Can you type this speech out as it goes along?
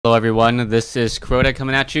Hello everyone, this is Crota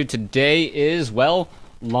coming at you. Today is, well,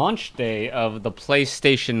 launch day of the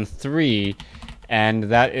PlayStation 3, and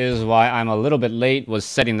that is why I'm a little bit late, was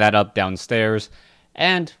setting that up downstairs,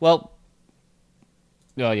 and, well,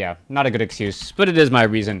 yeah, not a good excuse, but it is my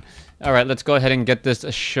reason. Alright, let's go ahead and get this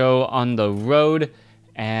show on the road,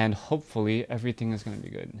 and hopefully everything is going to be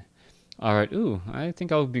good. Alright, I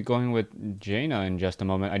think I'll be going with Jaina in just a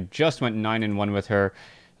moment. I just went 9-1 with her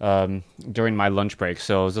during my lunch break,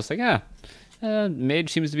 so I was just like,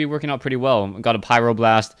 Mage seems to be working out pretty well. Got a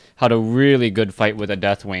Pyroblast, had a really good fight with a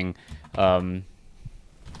Deathwing.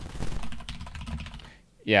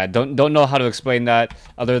 Yeah, don't know how to explain that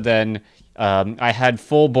other than I had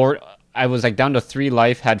full board. I was like down to 3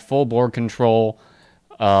 life, had full board control.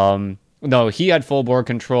 No, he had full board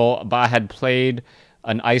control, but I had played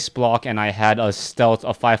an ice block and I had a stealth,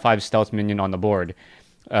 a 5/5 stealth minion on the board.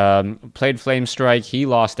 Played Flame Strike, he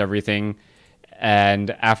lost everything,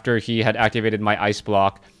 and after he had activated my ice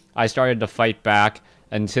block, I started to fight back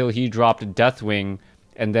until he dropped Deathwing,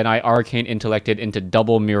 and then I Arcane Intellected into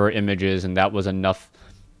double mirror images, and that was enough,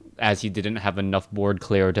 as he didn't have enough board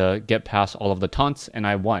clear to get past all of the taunts, and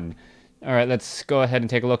I won. Alright, let's go ahead and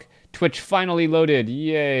take a look. Twitch finally loaded,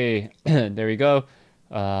 yay! There we go.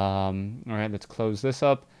 Alright, let's close this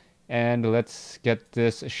up, and let's get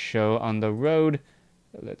this show on the road.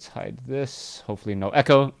 Let's hide this. Hopefully no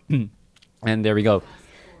echo. And there we go.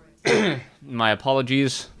 My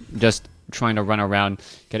apologies. Just trying to run around,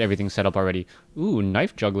 get everything set up already. Ooh,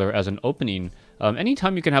 Knife Juggler as an opening.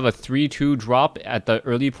 Anytime you can have a 3/2 drop at the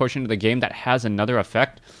early portion of the game that has another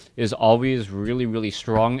effect is always really, really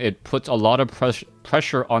strong. It puts a lot of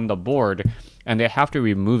pressure on the board, and they have to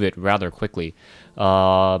remove it rather quickly.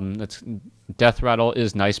 Death Rattle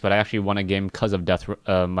is nice, but I actually won a game because of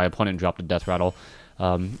my opponent dropped a Death Rattle.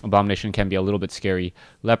 Abomination can be a little bit scary.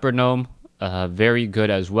 Leopard Gnome, very good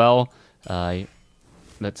as well.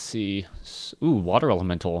 Let's see. Ooh, Water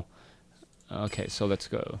Elemental. Okay, so let's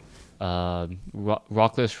go.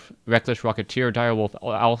 Reckless Rocketeer, Direwolf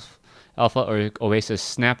Alpha, or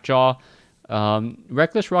Oasis Snapjaw.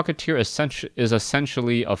 Reckless Rocketeer is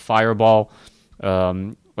essentially a fireball.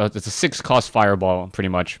 Well, it's a 6-cost fireball, pretty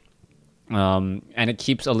much. And it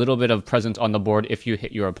keeps a little bit of presence on the board if you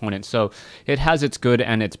hit your opponent. So it has its good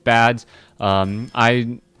and its bads.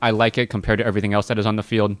 I like it compared to everything else that is on the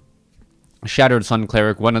field. Shattered Sun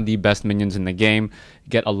Cleric, one of the best minions in the game.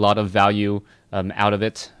 Get a lot of value out of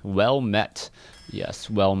it. Well met. Yes,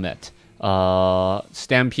 well met.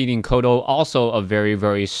 Stampeding Kodo, also a very,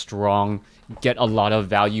 very strong. Get a lot of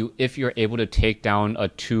value if you're able to take down a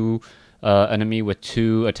 2 enemy with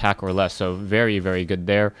 2 attack or less. So very, very good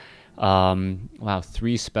there. Wow,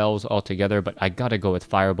 3 spells altogether, but I gotta go with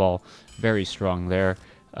Fireball. Very strong there.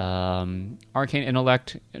 Arcane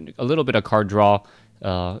Intellect, a little bit of card draw.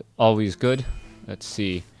 Always good. Let's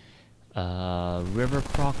see. River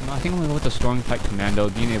Croc. No, I think I'm gonna go with the Storm Fight Commando,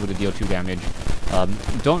 being able to deal 2 damage.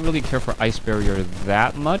 Don't really care for Ice Barrier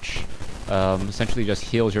that much. Essentially just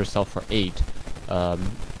heals yourself for 8.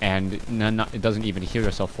 And it doesn't even heal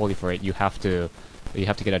yourself fully for 8. You have to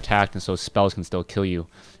get attacked, and so spells can still kill you.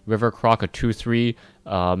 River Croc, a 2/3,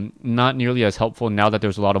 not nearly as helpful now that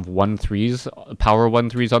there's a lot of 1/3s, power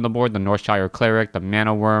 1/3s on the board. The Northshire Cleric, the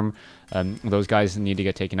Mana Worm, those guys need to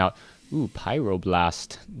get taken out. Ooh,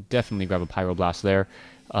 Pyroblast. Definitely grab a Pyroblast there.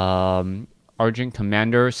 Argent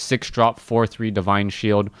Commander, 6-drop, 4/3 Divine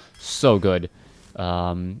Shield. So good.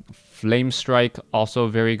 Flame Strike, also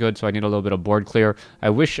very good, so I need a little bit of board clear. I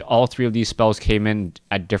wish all 3 of these spells came in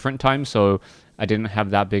at different times, so I didn't have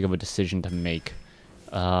that big of a decision to make.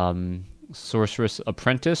 Sorceress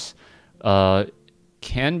Apprentice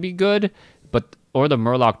can be good, or the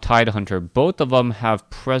Murloc Tidehunter. Both of them have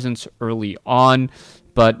presence early on,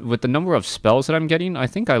 but with the number of spells that I'm getting, I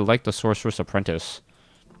think I like the Sorceress Apprentice.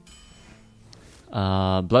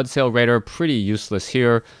 Bloodsail Raider, pretty useless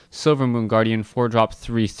here. Silver Moon Guardian, 4-drop,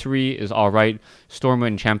 3/3 is alright.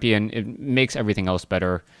 Stormwind Champion, it makes everything else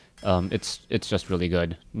better. It's just really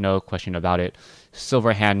good, no question about it.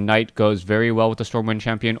 Silverhand Knight goes very well with the Stormwind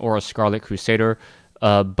Champion or a Scarlet Crusader.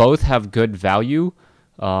 Both have good value,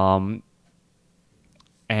 and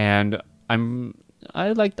I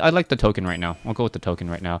like the token right now. I'll go with the token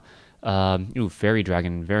right now. Ooh, Fairy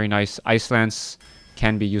Dragon, very nice. Ice Lance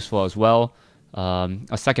can be useful as well.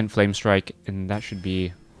 A second Flame Strike, and that should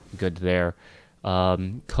be good there.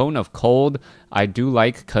 Cone of Cold, I do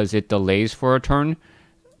like because it delays for a turn.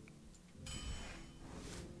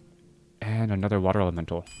 And another Water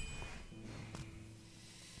Elemental.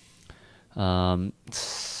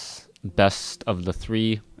 Best of the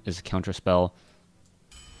 3 is a Counterspell.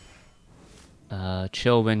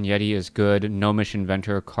 Chillwind Yeti is good. Gnomish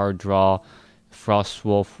Inventor, card draw.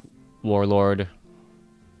 Frostwolf Warlord.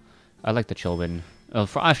 I like the Chillwind.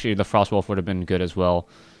 Actually, the Frostwolf would have been good as well.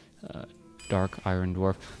 Dark Iron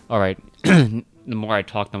Dwarf. Alright. The more I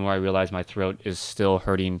talk, the more I realize my throat is still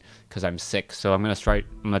hurting because I'm sick. So I'm gonna try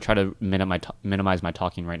to minimize my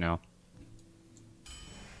talking right now.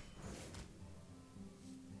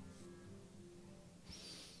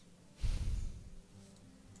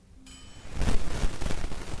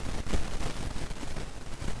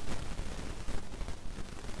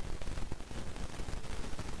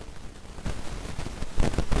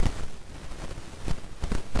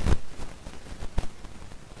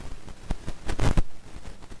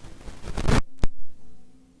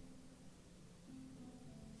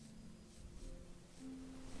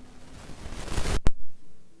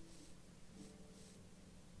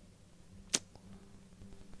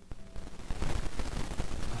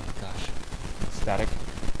 Static.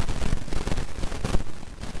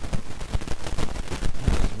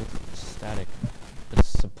 Static. It's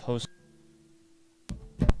supposed.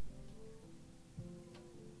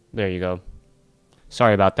 There you go.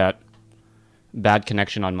 Sorry about that. Bad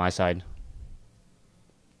connection on my side.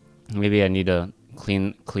 Maybe I need to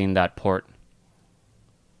clean that port.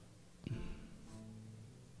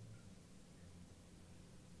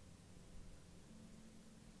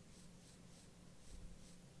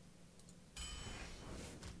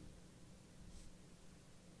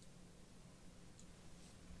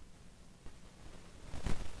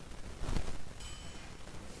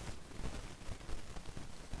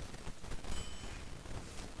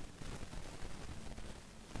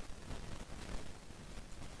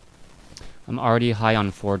 I'm already high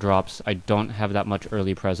on 4 drops. I don't have that much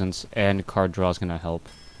early presence, and card draw is going to help.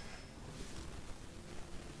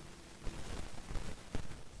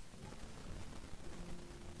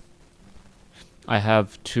 I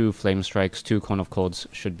have 2 Flame Strikes, 2 Cone of Colds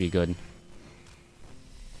should be good.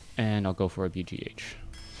 And I'll go for a BGH.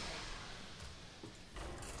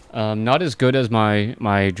 Not as good as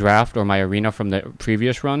my draft or my arena from the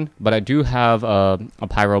previous run, but I do have a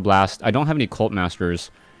Pyroblast. I don't have any Cult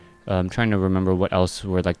Masters. I'm trying to remember what else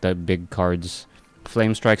were like the big cards.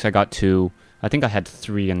 Flame Strikes, I got 2. I think I had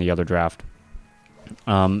 3 in the other draft.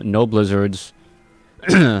 No Blizzards.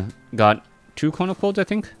 Got 2 Cone of Colds, I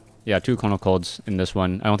think? Yeah, 2 Cone of Colds in this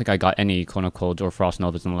one. I don't think I got any Cone of Colds or Frost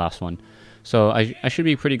Novas in the last one. So I should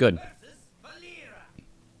be pretty good.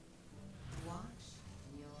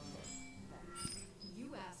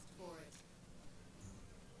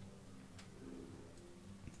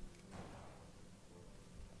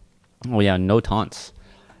 Oh yeah, no taunts.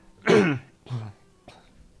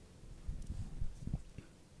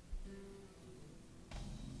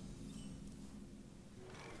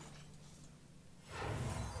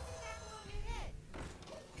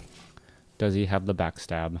 Does he have the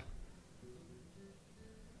backstab?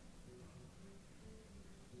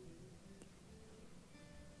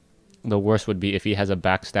 The worst would be if he has a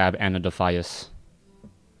backstab and a Defias.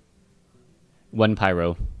 1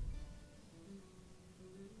 Pyro.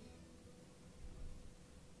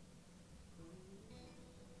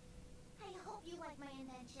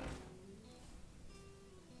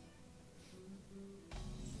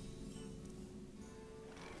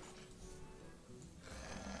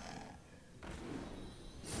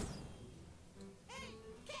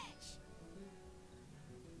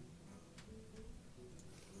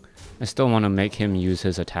 I still want to make him use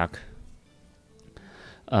his attack.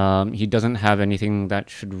 He doesn't have anything that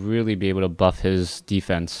should really be able to buff his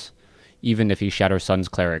defense. Even if he Shatter Sun's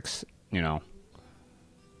Clerics, you know.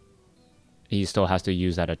 He still has to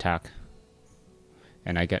use that attack.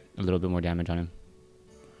 And I get a little bit more damage on him.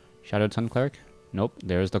 Shadowed Sun Cleric? Nope,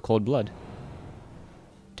 there's the Cold Blood.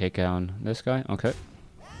 Take down this guy, okay.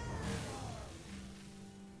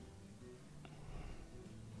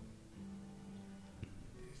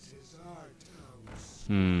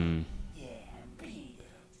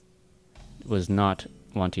 Was not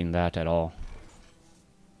wanting that at all.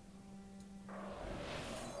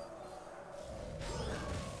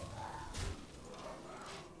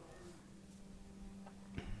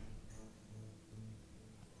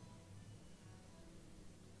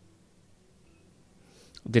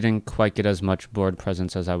 Didn't quite get as much board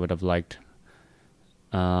presence as I would have liked.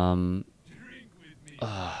 Oh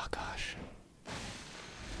gosh.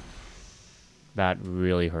 That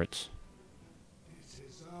really hurts.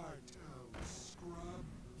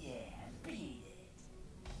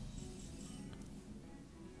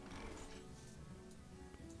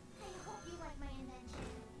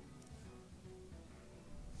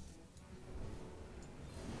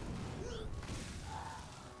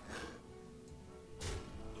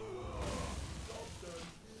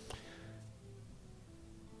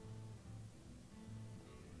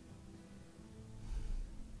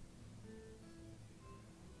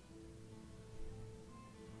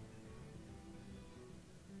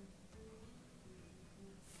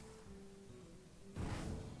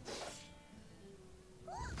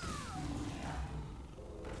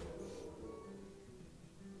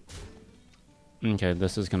 Okay,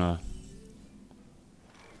 this is gonna...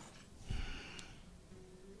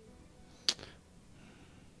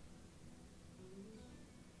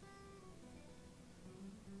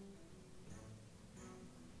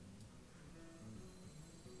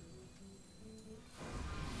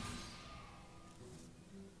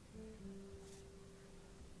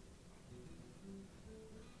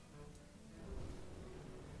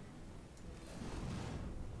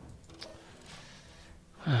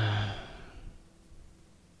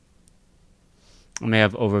 I may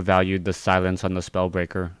have overvalued the silence on the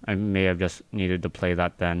Spellbreaker. I may have just needed to play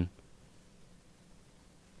that then.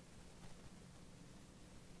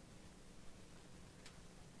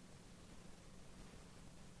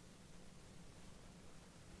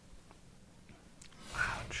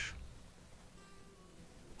 Ouch.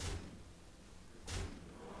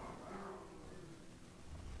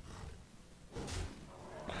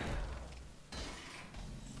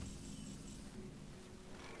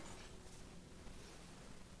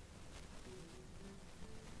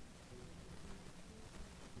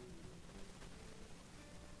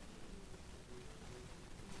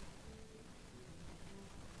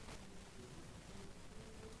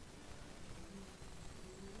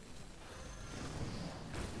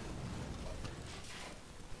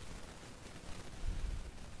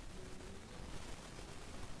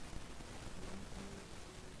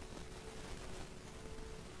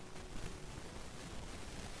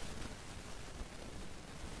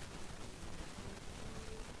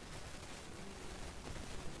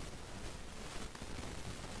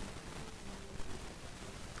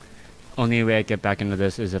 Only way I get back into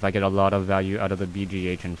this is if I get a lot of value out of the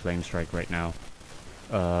BGH and Flame Strike right now.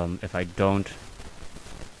 If I don't...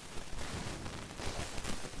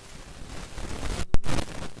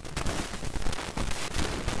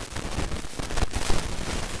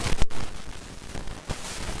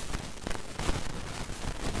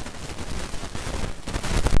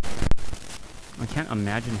 I can't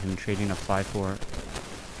imagine him trading a 5-4.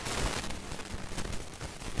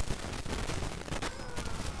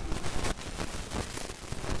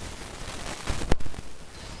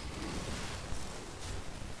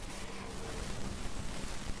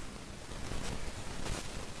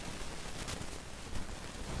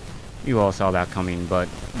 You all saw that coming, but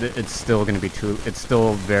it's still going to be too... It's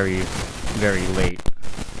still very, very late.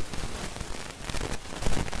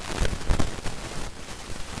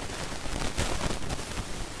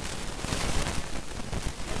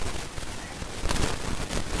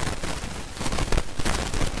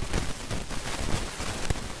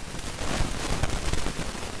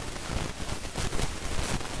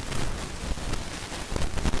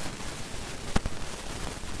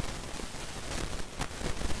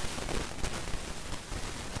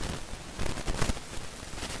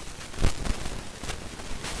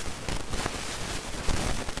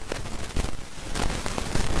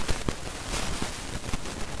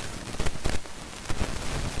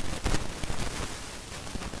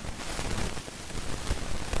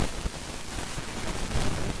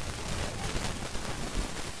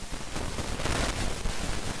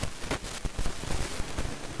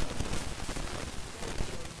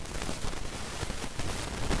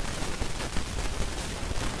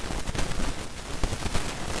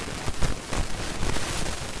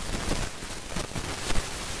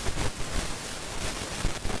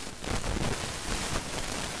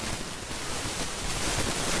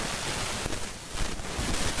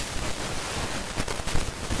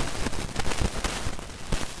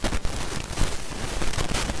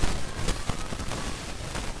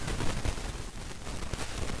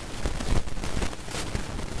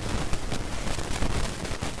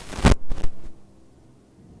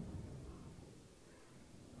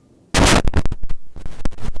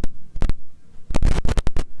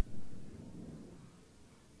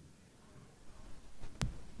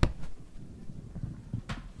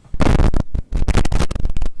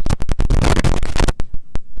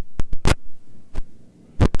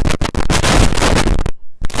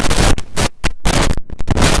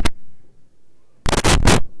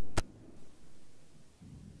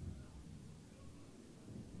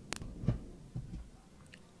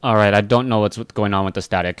 Alright, I don't know what's going on with the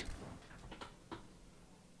static.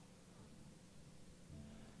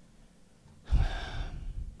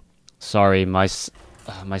 Sorry, my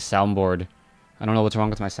soundboard. I don't know what's wrong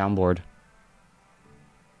with my soundboard.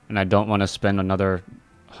 And I don't want to spend another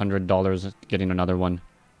 $100 getting another one.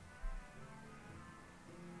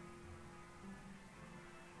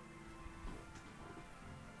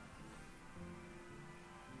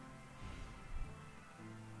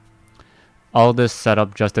 All this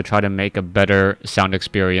setup just to try to make a better sound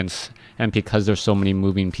experience, and because there's so many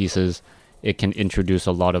moving pieces, it can introduce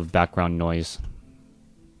a lot of background noise.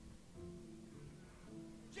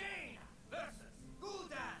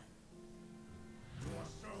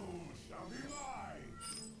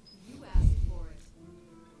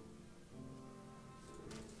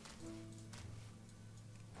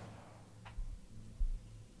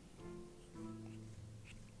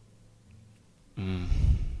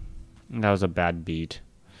 That was a bad beat.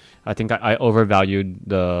 I think I overvalued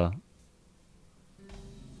the...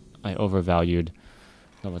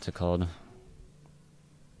 what's it called?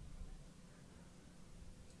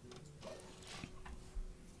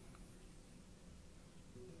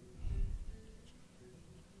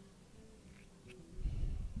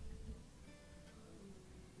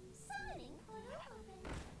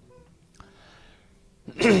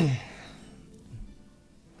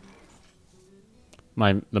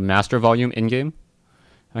 The master volume in game?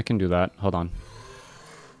 I can do that. Hold on.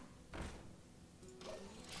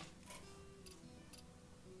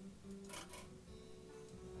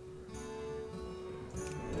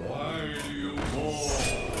 Why do you call?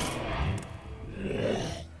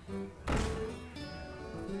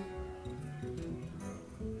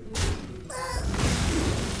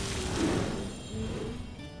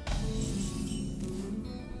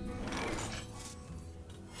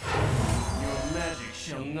 Your magic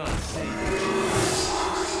shall not save you.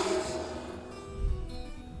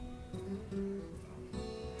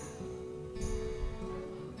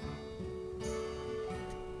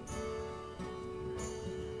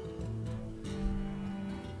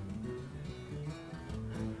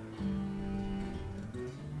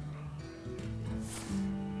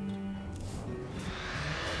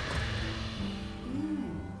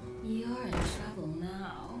 You're in trouble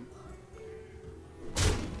now.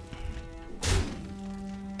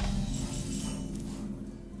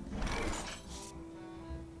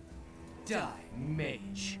 Die,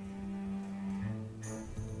 Mage.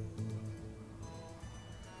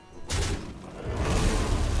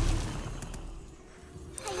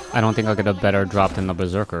 I don't think I'll get a better drop than the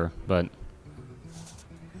Berserker, but...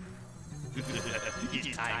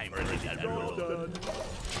 It's time for the roll.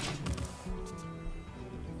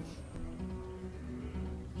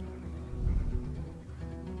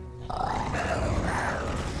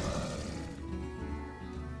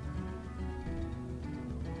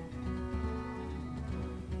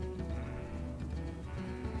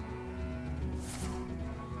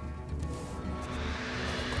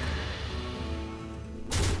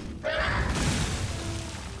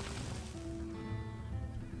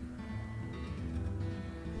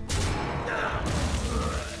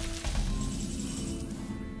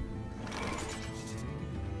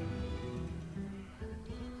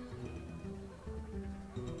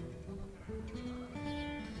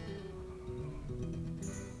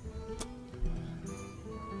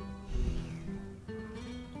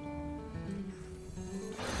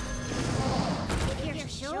 You're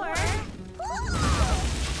sure?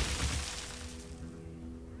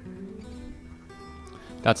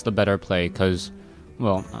 That's the better play, because,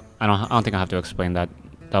 well, I don't think I have to explain that.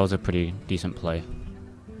 That was a pretty decent play.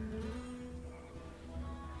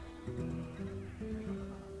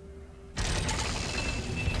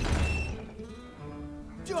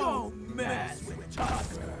 Don't mess with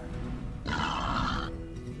Tusker.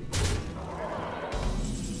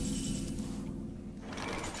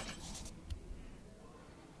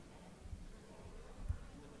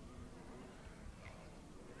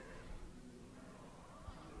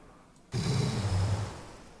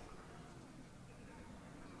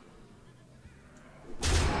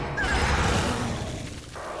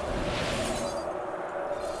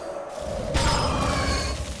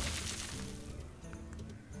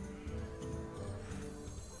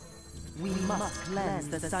 We must cleanse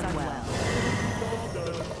the Sunwell.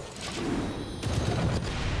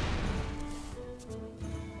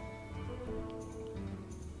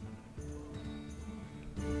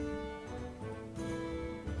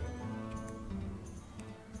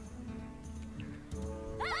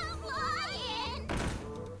 I'm flying!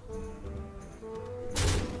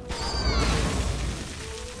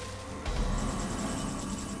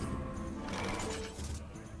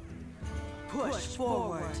 Push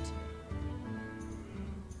forward.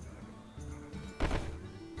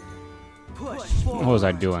 Push forward. What was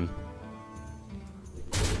I doing?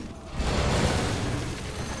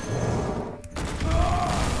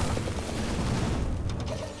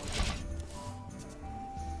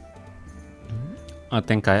 I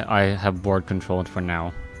think I have board control for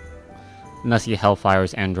now. Unless he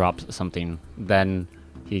hellfires and drops something, then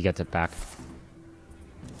he gets it back.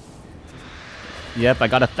 Yep, I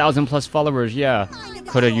got 1,000+ followers, yeah.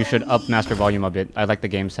 Coda, you should up master volume a bit. I like the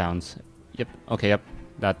game sounds. Yep. Okay. Yep.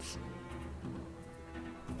 That's.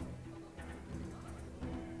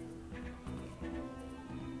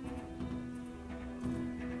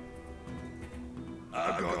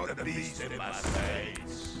 I got the beast in my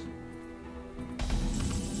sights.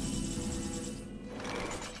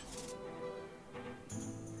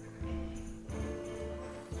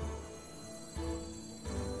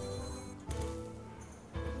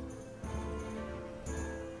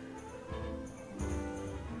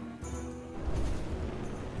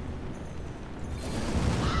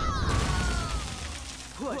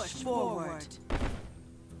 Push forward.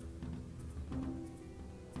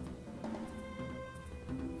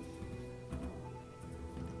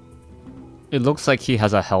 It looks like he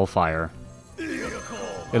has a Hellfire.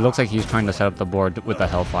 It looks like he's trying to set up the board with the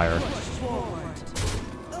Hellfire. Push forward.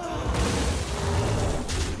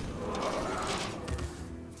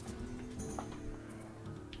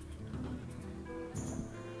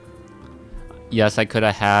 Yes, I could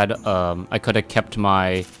have had. I could have kept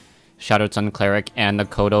my Shadowed Sun Cleric and the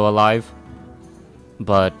Kodo alive,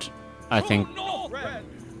 but I think.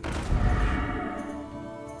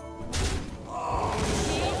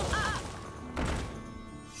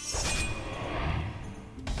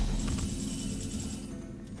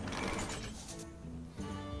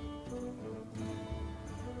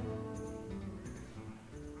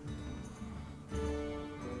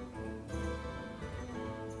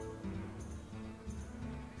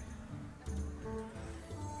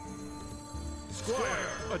 Squire,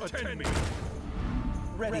 attend me.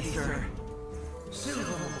 Ready, sir.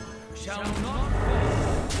 Silver shall not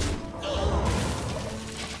fall.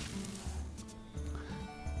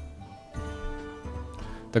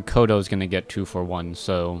 The Kodo's gonna get 2 for 1,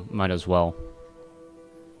 so might as well.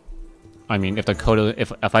 I mean, if the Kodo,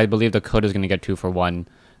 if I believe the Kodo's gonna get 2 for 1,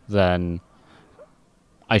 then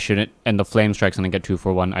I shouldn't. And the Flame Strike's gonna get 2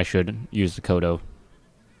 for 1. I should use the Kodo.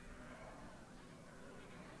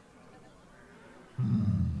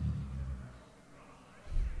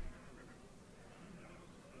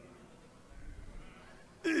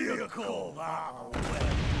 You call that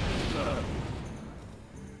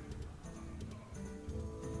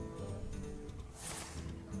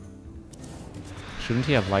Shouldn't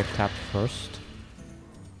he have life tapped first?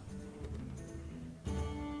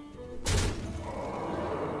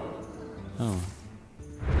 Oh.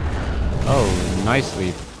 Oh,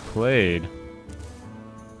 nicely played.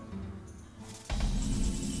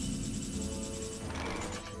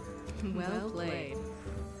 Well played.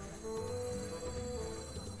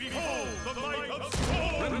 Behold the light of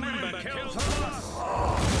Storm! Remember, kills us!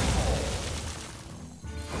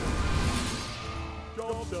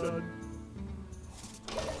 Job done.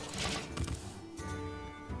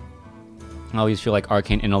 I always feel like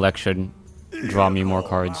Arcane Intellect should draw me more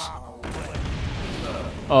cards.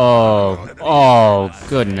 Oh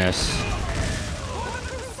goodness.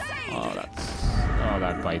 Oh,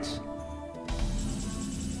 that bites.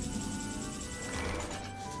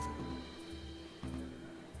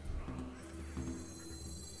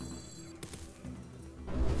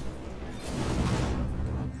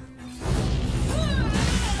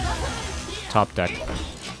 Top deck.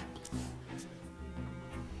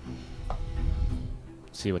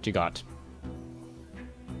 See what you got.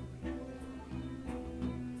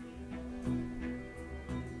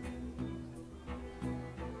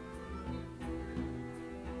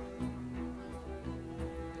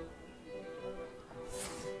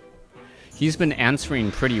 He's been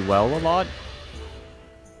answering pretty well a lot.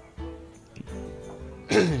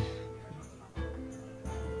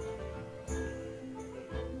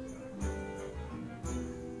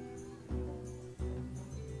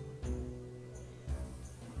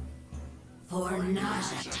 For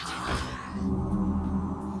Najata.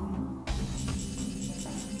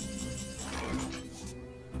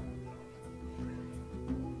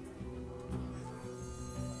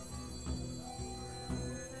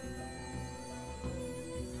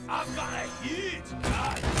 I've got a huge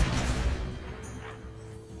guy!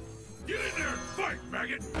 Get in there and fight,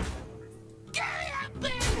 maggot!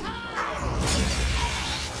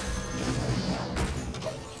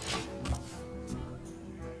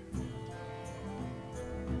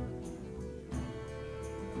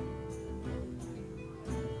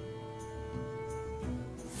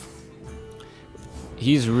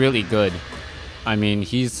 He's really good. I mean,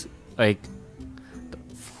 he's like...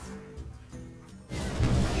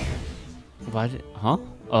 What? Huh?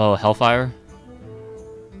 Oh, Hellfire?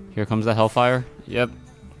 Here comes the Hellfire? Yep.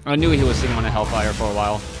 I knew he was sitting on a Hellfire for a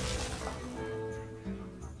while.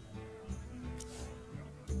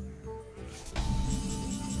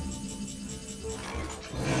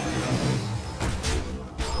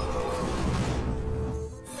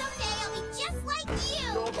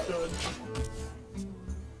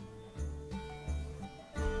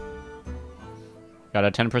 Got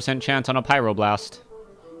a 10% chance on a Pyroblast.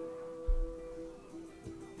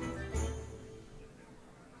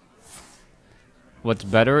 What's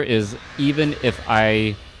better is even if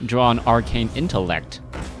I draw an Arcane Intellect,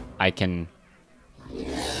 I can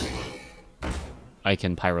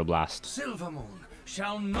Pyroblast. Silvermoon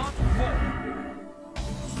shall not fall.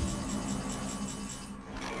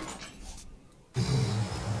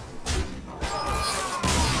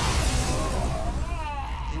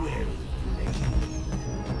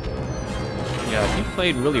 Yeah, he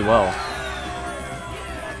played really well.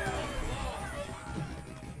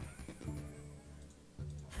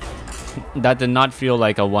 That did not feel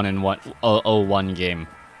like a 0-1 game.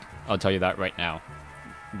 I'll tell you that right now.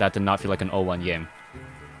 That did not feel like an 0-1 game.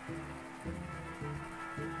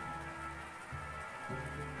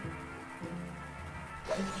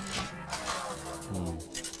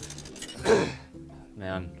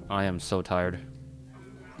 Man, I am so tired.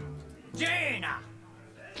 Jaina!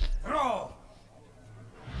 Throw!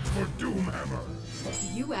 For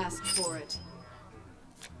Doomhammer. You asked for it.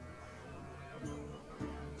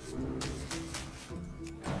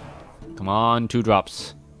 Come on, 2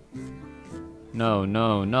 drops. No,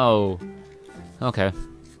 no, no. Okay.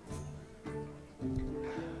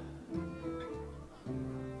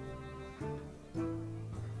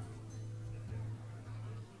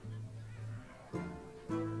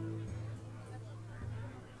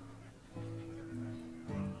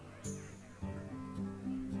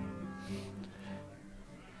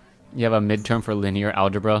 You have a midterm for linear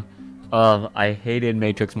algebra? I hated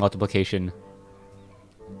matrix multiplication.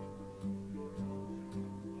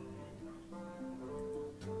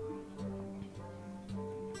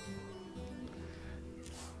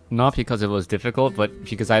 Not because it was difficult, but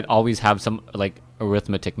because I'd always have some, like,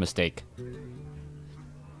 arithmetic mistake.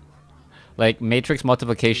 Like, matrix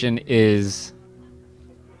multiplication is,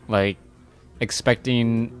 like,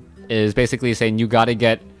 is basically saying you gotta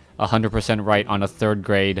get 100% right on a 3rd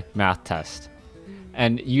grade math test.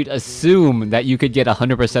 And you'd assume that you could get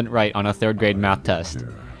 100% right on a 3rd grade math test.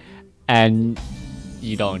 And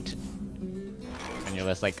you don't. And you're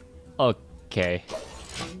just like, okay.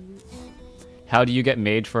 How do you get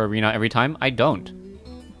Mage for Arena every time? I don't.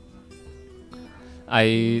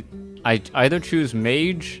 I either choose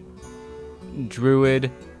Mage, Druid,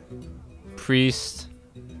 Priest.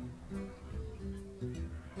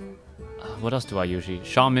 What else do I usually?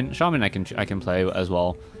 Shaman I can play as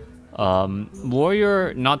well.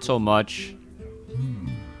 Warrior not so much.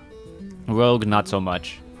 Rogue not so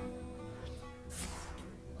much.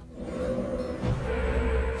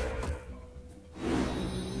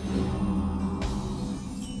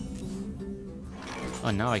 Oh,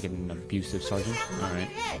 now I get an abusive sergeant. All right.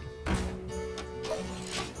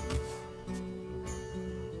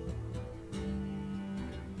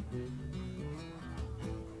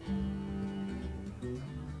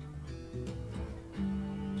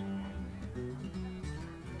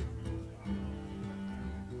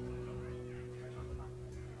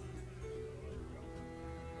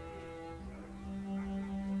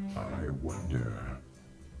 I wonder.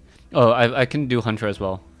 Oh, I can do Hunter as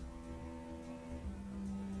well.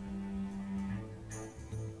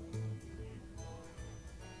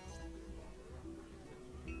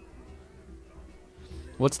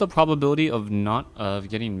 What's the probability of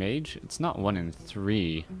getting Mage? It's not 1 in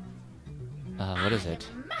 3. What is it?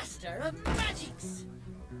 Master of magics.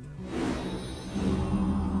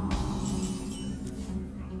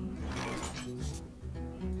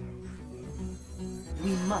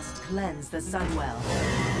 We must cleanse the Sunwell.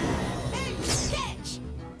 Sketch.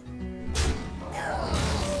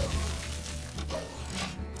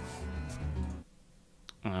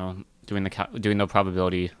 Oh, doing the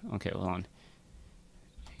probability. Okay, hold on.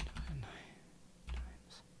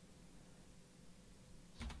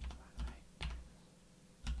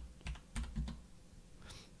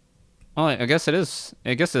 Oh, I guess it is.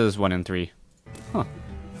 I guess it is 1 in 3. Huh.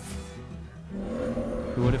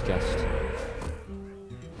 Who would have guessed?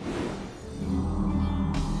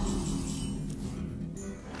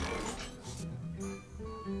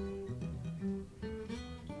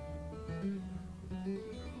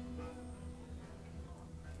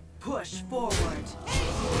 Push forward.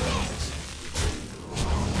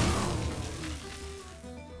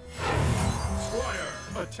 Squire,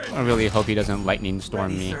 attention. I really hope he doesn't lightning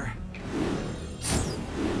storm Ready, me. sir.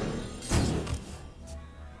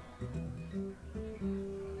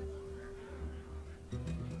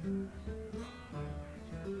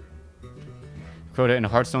 Crota, in a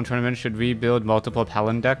Hearthstone tournament, should we build multiple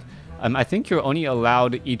Paladin deck? I think you're only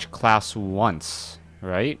allowed each class once,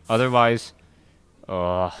 right? Otherwise,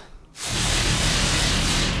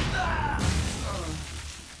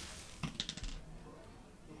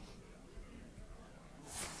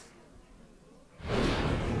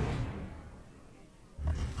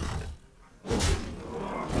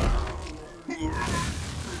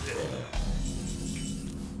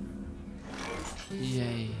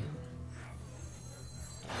 Yay.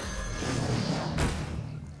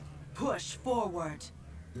 Push forward.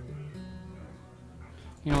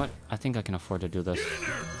 You know what? I think I can afford to do this. Get in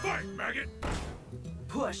there, fight, maggot!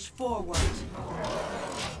 Push forward.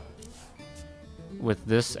 With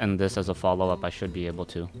this and this as a follow-up, I should be able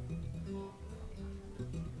to.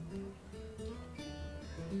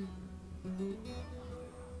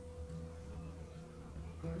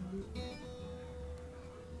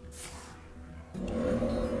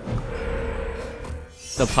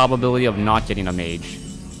 The probability of not getting a mage.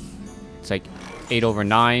 It's like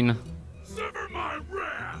 8/9. Sever my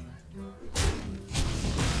wrath!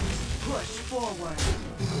 Push forward.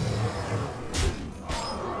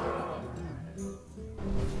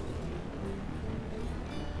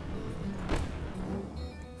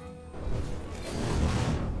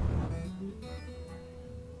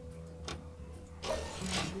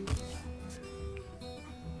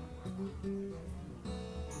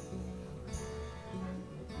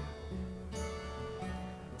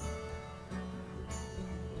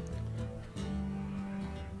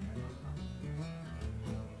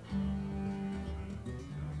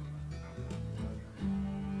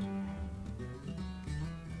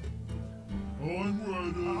 I'm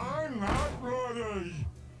ready. I'm not ready.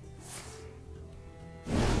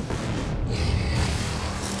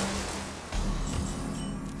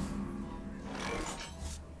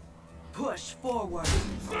 Push forward.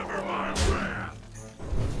 Sever my wrath!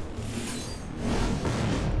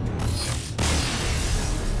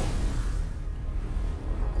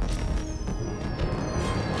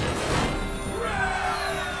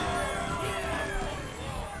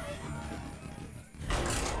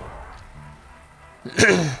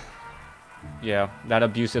 Yeah, that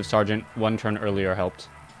abusive sergeant 1 turn earlier helped.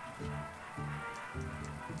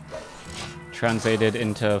 Translated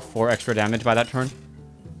into 4 extra damage by that turn.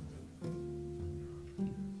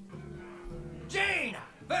 Jane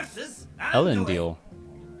versus Elendil.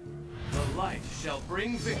 The light shall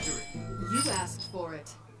bring victory. You asked for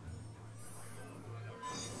it.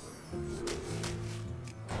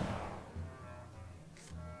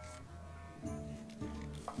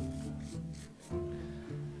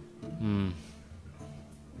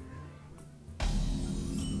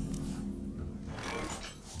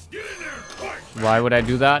 Get in there, fight! Why would I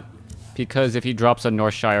do that? Because if he drops a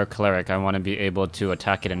Northshire Cleric, I want to be able to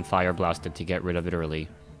attack it and Fire Blast it to get rid of it early.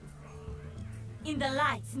 In the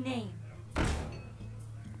light's name.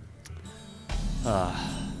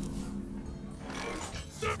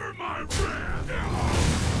 Sever my wrath!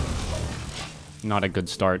 Not a good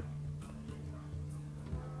start.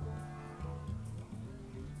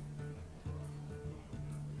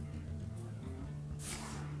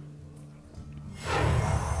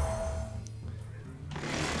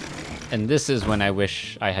 And this is when I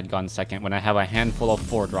wish I had gone second, when I have a handful of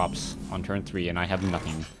 4 drops on turn 3 and I have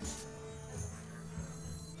nothing.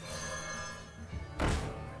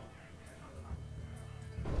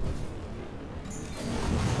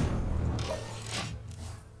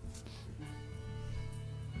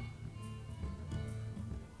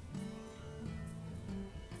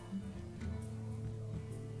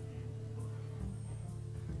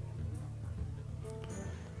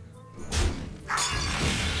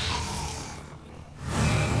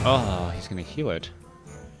 Oh, he's gonna heal it.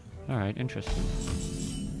 Alright, interesting.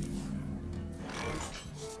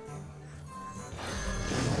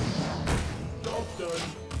 Job done.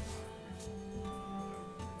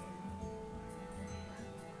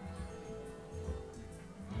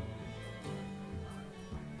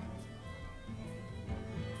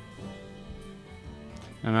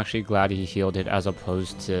 I'm actually glad he healed it as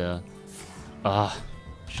opposed to...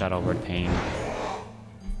 Shadow Word Pain.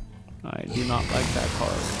 I do not like that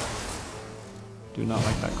card. Do not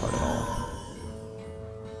like that card at all.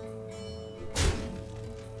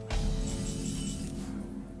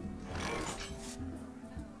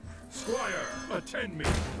 Squire, attend me.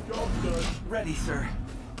 Job done. Ready, sir.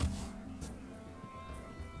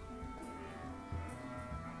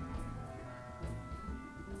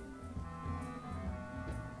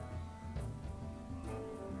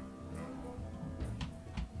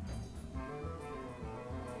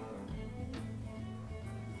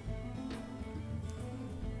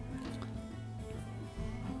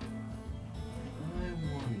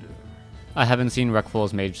 I haven't seen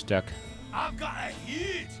Rekful's Mage deck. I've got a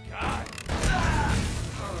huge card.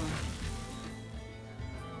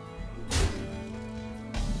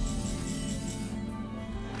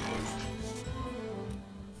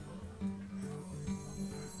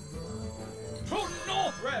 To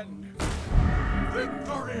Northrend!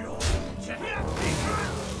 Victory!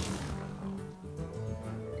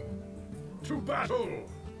 To battle!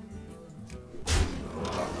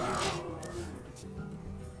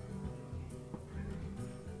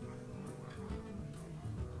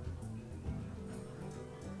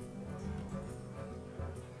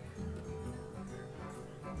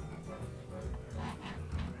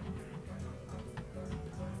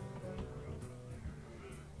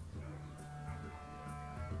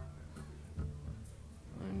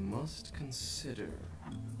 I must consider.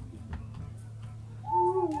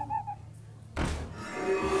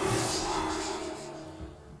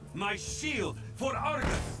 My shield for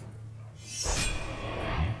Argus!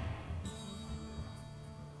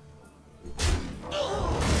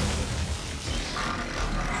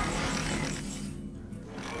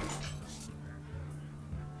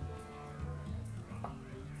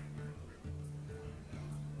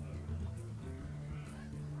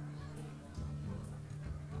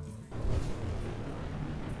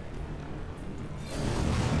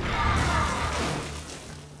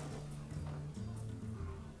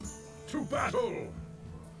 To battle!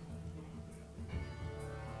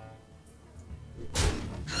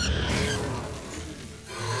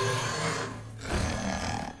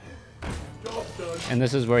 Job done. And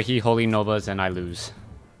this is where he Holy Novas and I lose.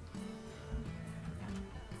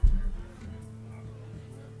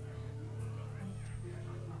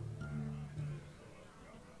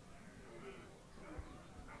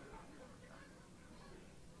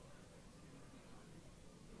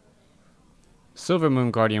 Silver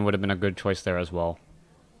Moon Guardian would have been a good choice there as well.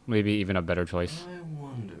 Maybe even a better choice. I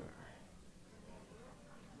wonder.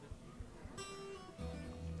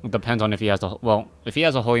 It depends on if he has a well, if he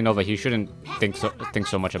has a Holy Nova, he shouldn't think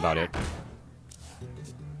so much about it.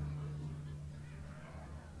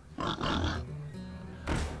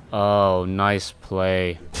 Oh, nice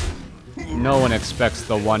play. No one expects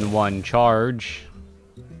the 1/1 charge.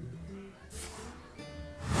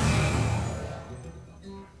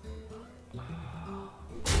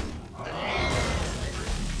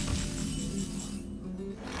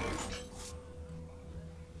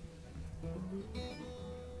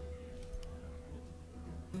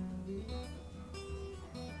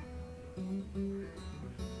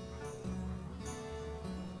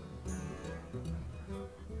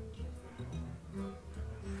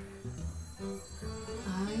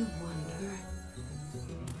 I wonder.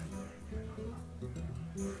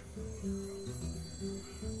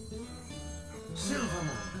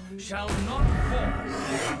 Silvermoon shall not fall.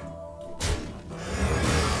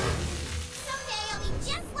 Someday I'll be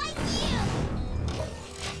just like you.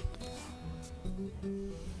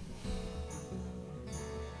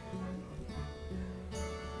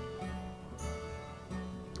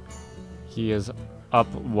 He is up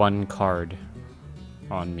 1 card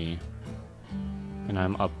on me. And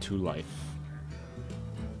I'm up 2 life.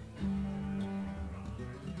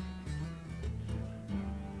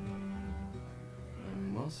 I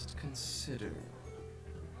must consider.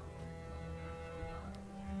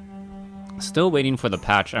 Still waiting for the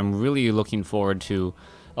patch. I'm really looking forward to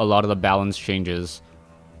a lot of the balance changes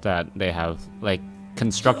that they have. Like,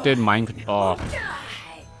 constructed mind... Oh, I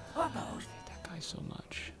hate that guy so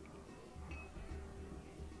much.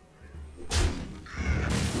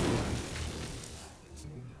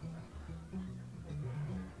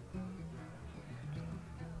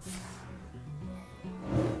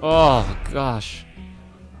 Oh, gosh.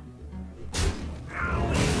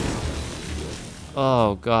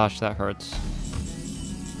 Oh, gosh, that hurts.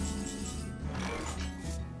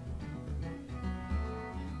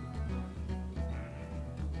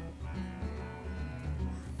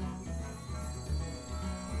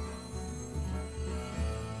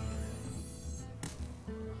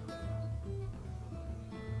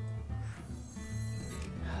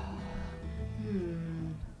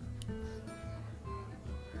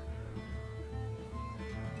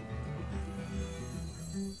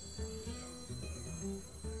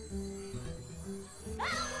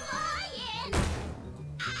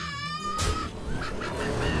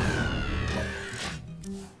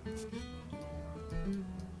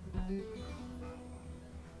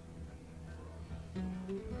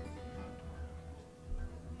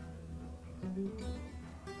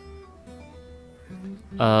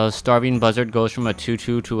 Starving Buzzard goes from a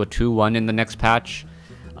 2/2 to a 2/1 in the next patch.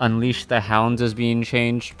 Unleash the Hounds is being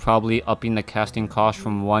changed, probably upping the casting cost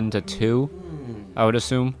from 1 to 2, I would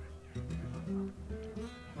assume.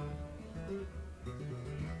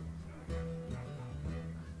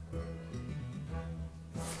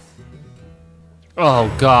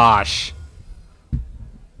 Oh gosh.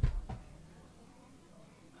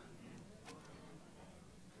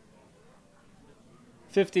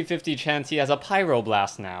 50-50 chance he has a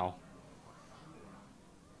Pyroblast now.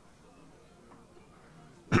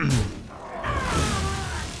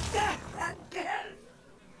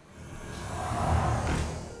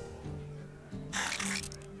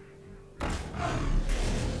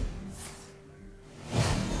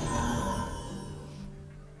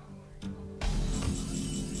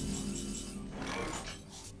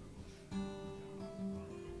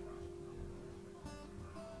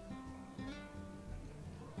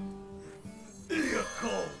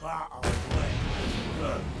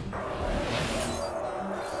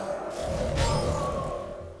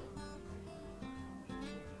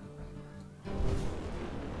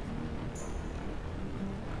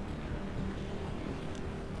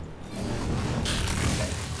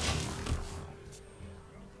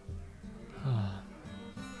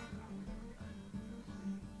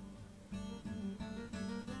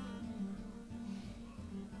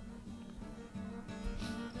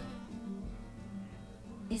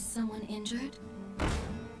 Is someone injured?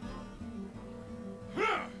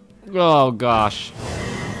 Oh gosh.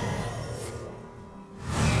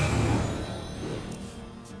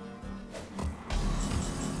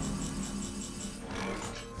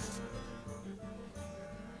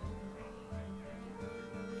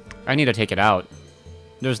 I need to take it out.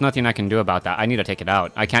 There's nothing I can do about that. I need to take it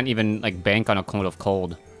out. I can't even, like, bank on a cone of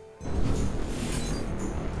cold.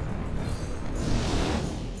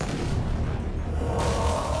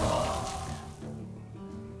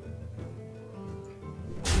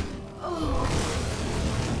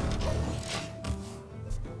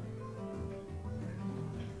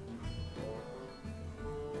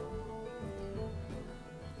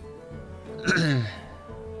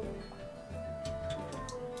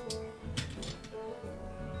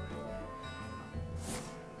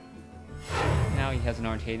 Now he has an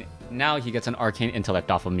arcane. Now he gets an arcane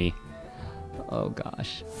intellect off of me. Oh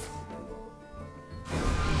gosh.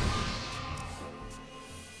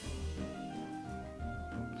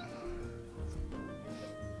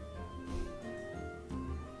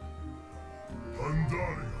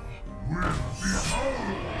 Pandaria will be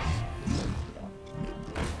ours.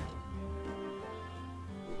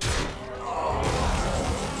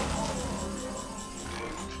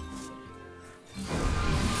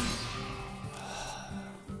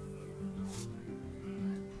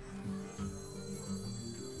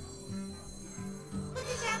 Put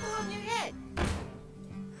this apple on your head.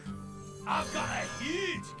 I've got a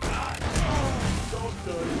huge gun. Don't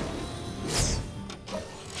do it.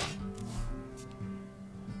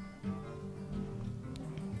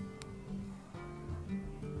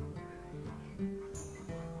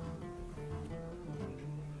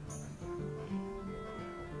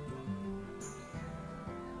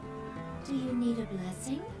 Do you need a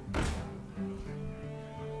blessing?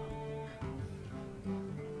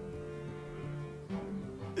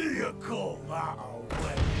 You call that a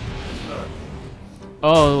weapon?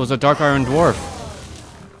 Oh, it was a Dark Iron Dwarf.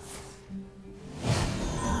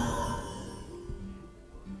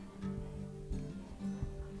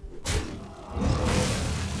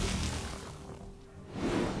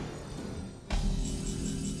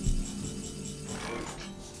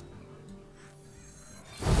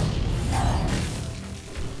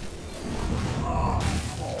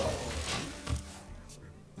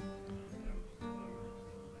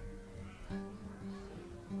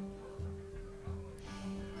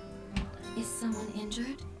 Is someone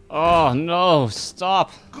injured? Oh no,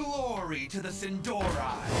 stop. Glory to the Sindori!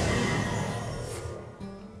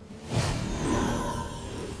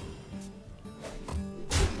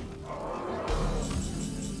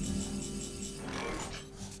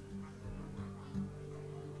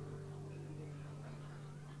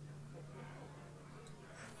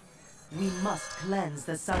 We must cleanse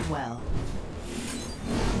the Sunwell.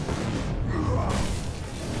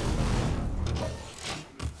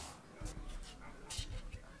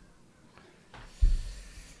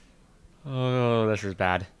 Oh, this is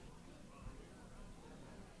bad.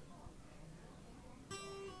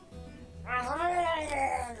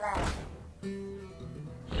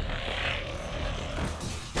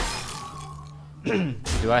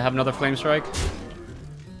 Do I have another Flame Strike?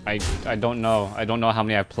 I don't know. I don't know how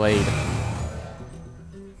many I've played.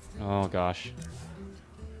 Oh gosh.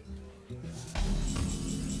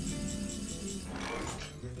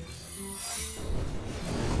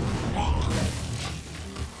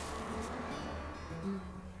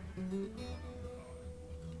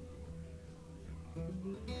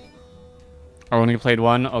 I only played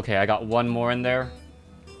one? Okay, I got one more in there.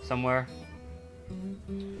 Somewhere.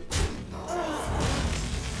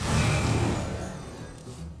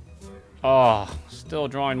 Oh, still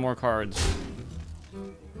drawing more cards.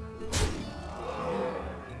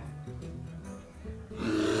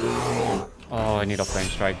 Oh, I need a Flame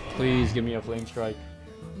Strike. Please give me a Flame Strike.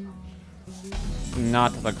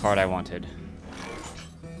 Not the card I wanted.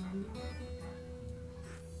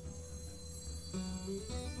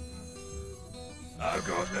 I've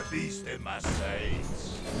got the beast in my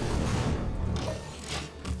sights.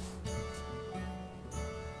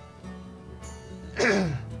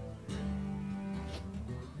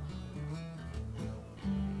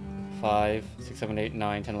 Five, 6, 7, 8,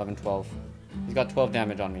 9, 10, 11, 12. He's got 12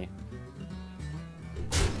 damage on me.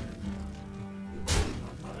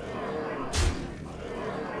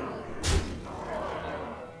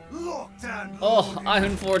 Oh,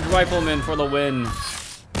 Ironforge Rifleman for the win.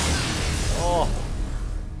 Oh.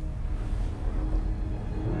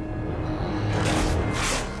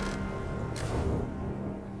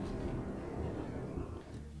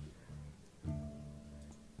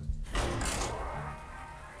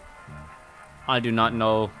 I do not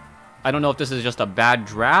know. I don't know if this is just a bad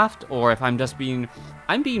draft or if I'm being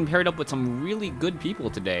paired up with some really good people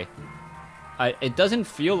today. It doesn't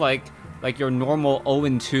feel like your normal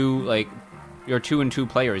 0-2, like your 2-2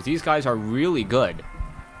 players. These guys are really good.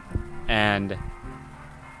 And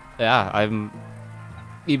yeah,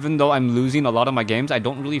 even though I'm losing a lot of my games, I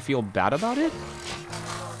don't really feel bad about it.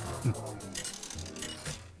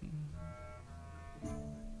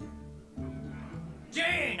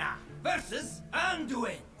 Jaina versus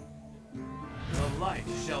Anduin. The light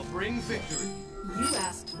shall bring victory. You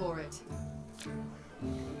asked for it.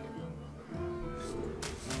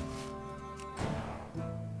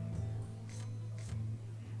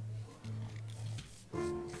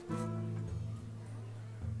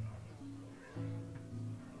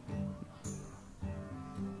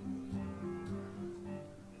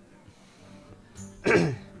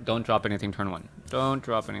 Don't drop anything turn 1. Don't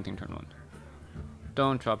drop anything turn 1.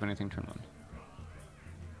 Don't drop anything turn 1.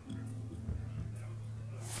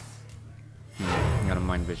 I got a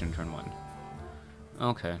mind vision turn 1.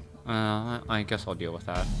 Okay. I guess I'll deal with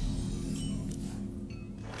that.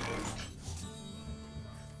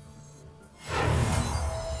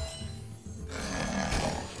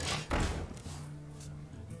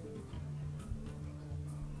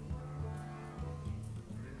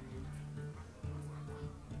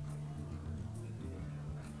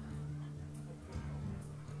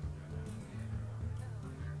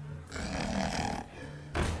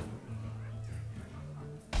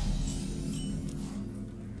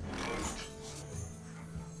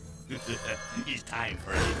 It's time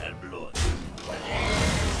for a little blood.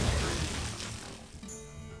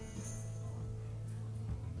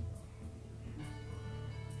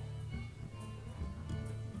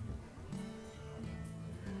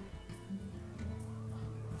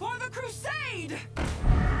 For the crusade!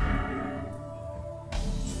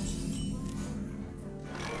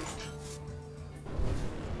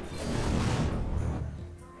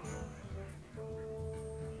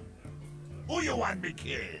 Who you want me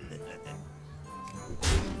killed?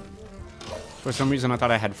 For some reason, I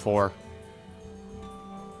thought I had 4.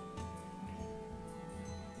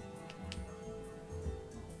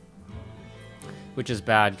 Which is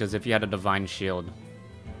bad, because if you had a Divine Shield...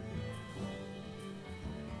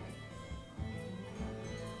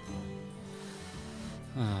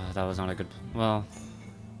 that was not a good... Well...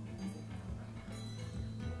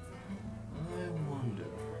 I wonder.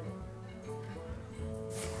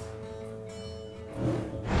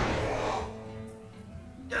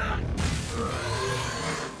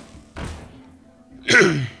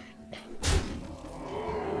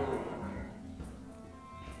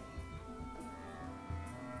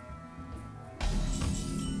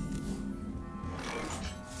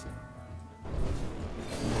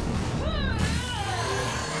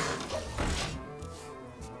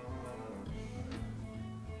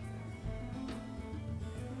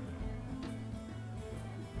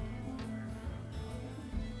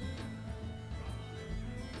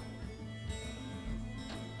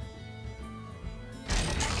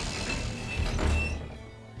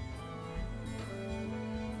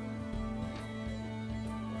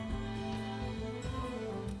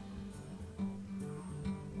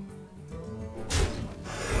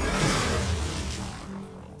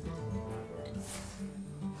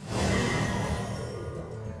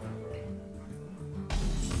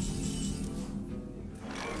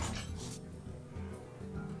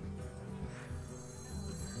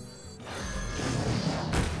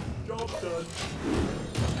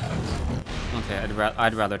 Okay,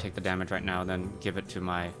 I'd rather take the damage right now than give it to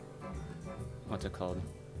my... What's it called?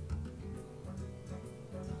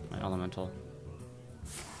 My elemental.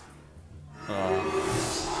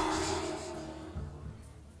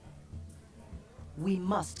 We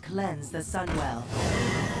must cleanse the Sunwell.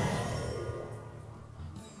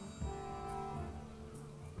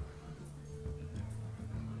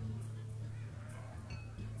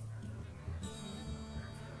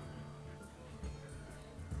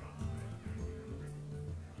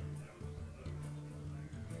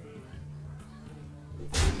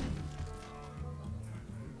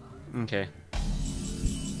 Okay.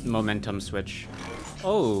 Momentum switch.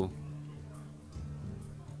 Oh!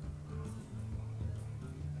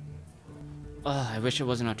 I wish it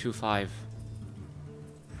wasn't a 2-5.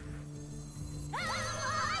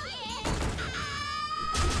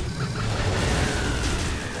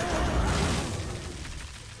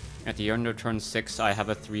 At the end of turn 6, I have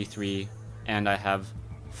a 3-3, and I have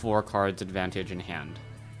 4 cards advantage in hand.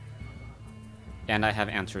 And I have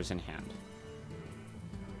answers in hand.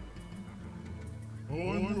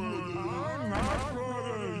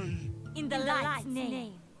 In the light's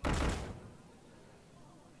name.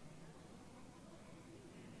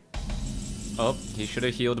 Oh, he should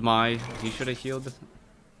have healed my... He should have healed...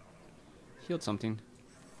 Healed something.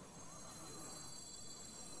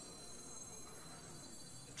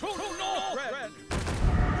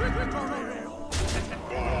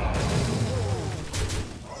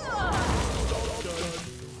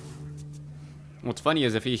 What's funny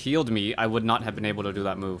is if he healed me, I would not have been able to do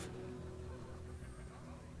that move.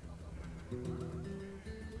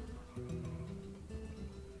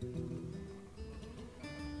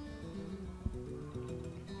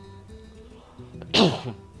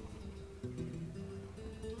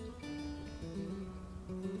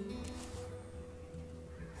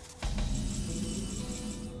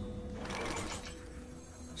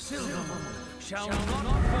 Shall not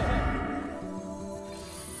fall.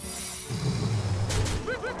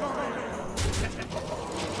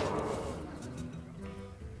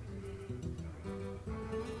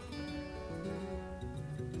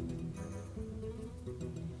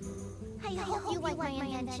 I hope you like my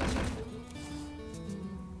invention.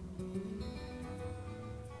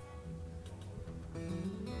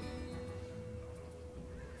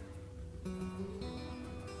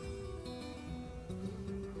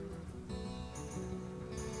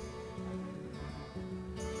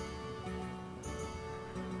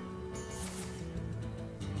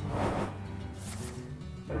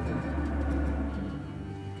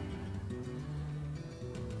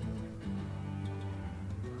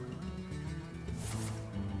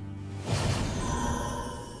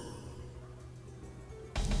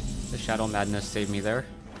 The Shadow Madness saved me there.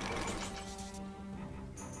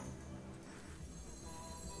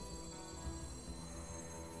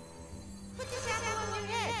 Put this apple on your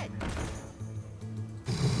head.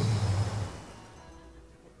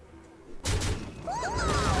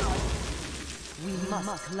 We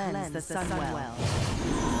must cleanse the Sunwell.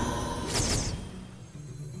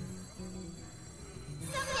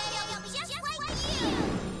 Someday I'll be just like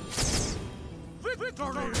you.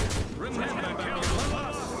 Victory! Remember, kill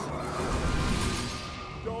us!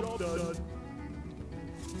 Job done.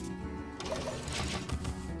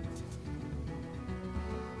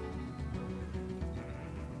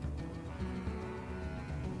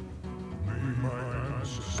 May my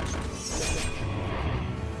ancestors...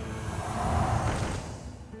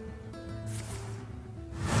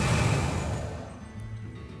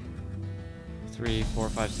 3, 4,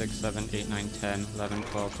 5, 6, 7, 8, 9, 10, 11,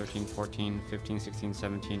 12, 13, 14, 15, 16,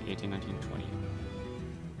 17, 18, 19, 20.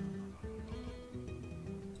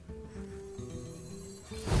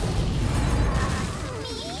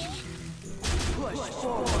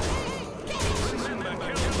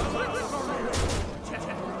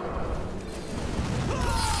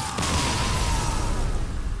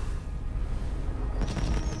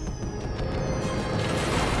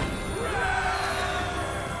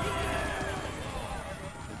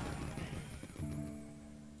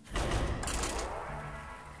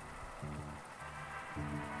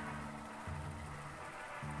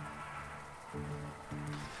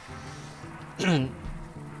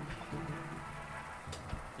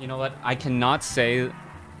 You know what? I cannot say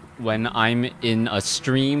when I'm in a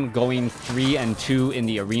stream going 3 and 2 in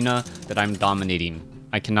the arena that I'm dominating.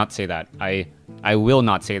 I cannot say that. I will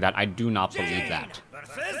not say that. I do not believe that.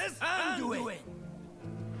 The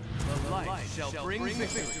light shall bring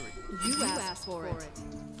victory. You asked for it.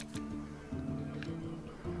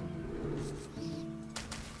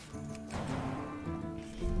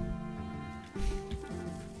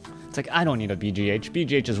 It's like, I don't need a BGH.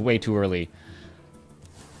 BGH is way too early.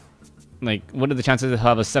 Like, what are the chances to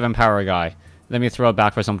have a 7 power guy? Let me throw it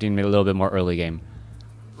back for something a little bit more early game.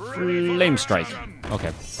 Flame Strike.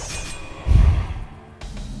 Okay.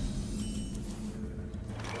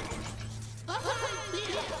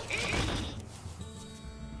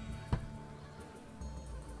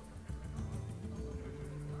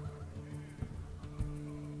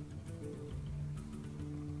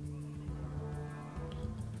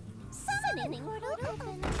 Summoning portal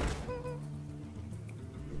open.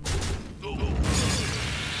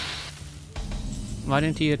 Why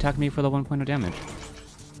didn't he attack me for the 1 point of damage?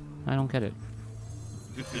 I don't get it.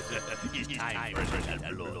 It's time for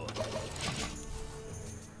that blow.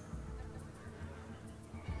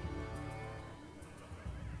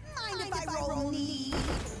 Mind if I roll knee?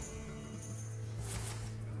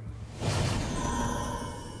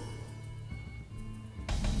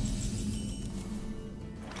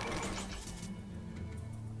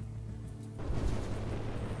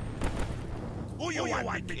 Oh, you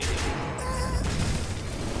want me?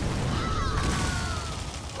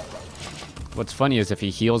 What's funny is if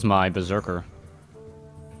he heals my Berserker.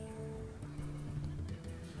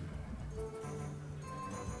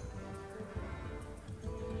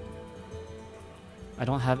 I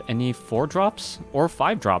don't have any 4 drops or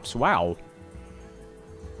 5 drops. Wow.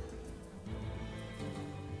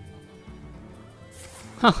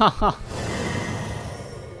 Ha ha ha.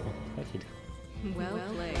 Well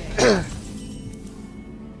played. Someday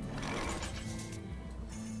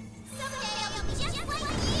I'll be just like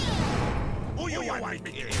you. Who you want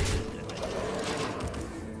me?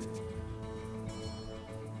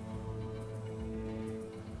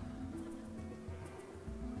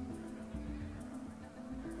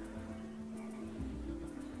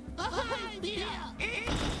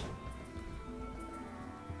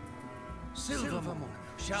 Silvermoon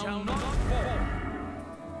shall not fall.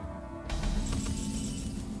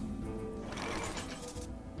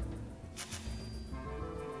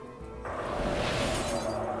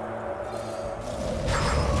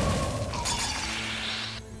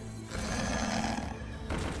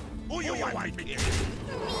 Who you want me?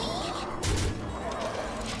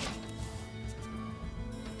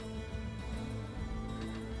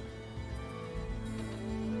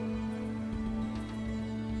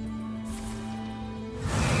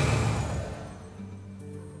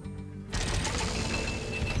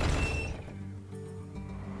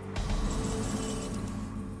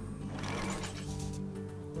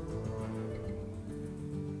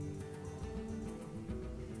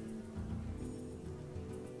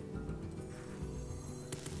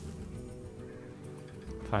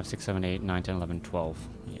 5, 6, 7, 8, 9, 10, 11, 12.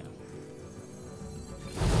 Yeah.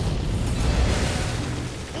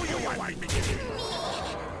 Who you want me?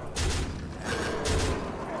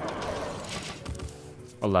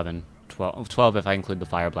 11, 12, 12 if I include the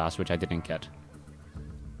Fire Blast, which I didn't get.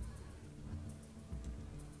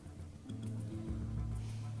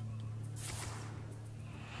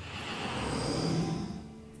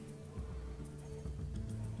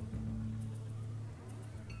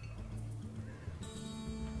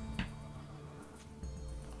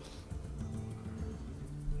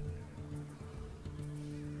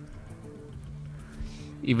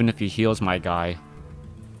 Even if he heals my guy.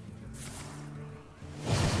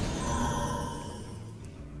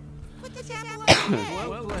 Put the chapel on your head.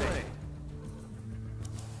 Well played.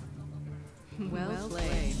 Well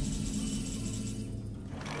played.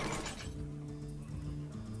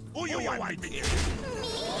 Who you want me?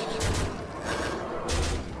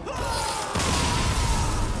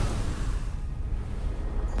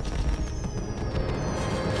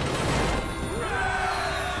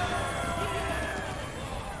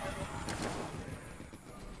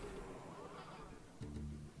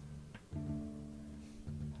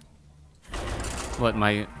 What,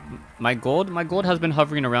 my gold? My gold has been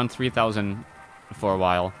hovering around 3,000 for a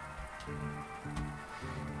while.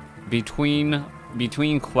 Between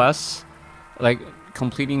quests, like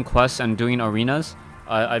completing quests and doing arenas,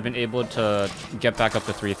 I've been able to get back up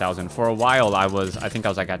to 3,000. For a while, I think I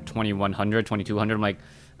was like at 2,100, 2,200. I'm like,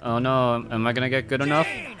 oh no, am I gonna get good enough?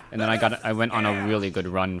 And then I went on a really good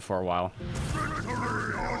run for a while.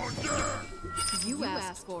 You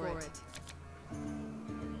asked for it.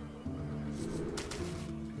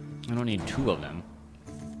 I don't need 2 of them.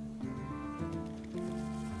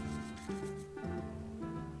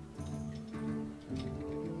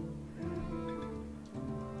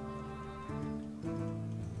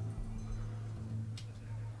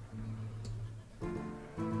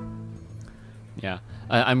 Yeah,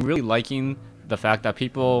 I'm really liking the fact that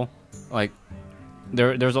people, like,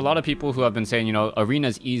 there's a lot of people who have been saying, you know,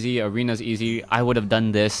 arena's easy, I would have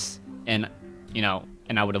done this, and, you know,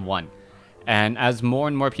 and I would have won. And as more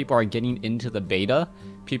and more people are getting into the beta,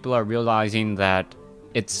 people are realizing that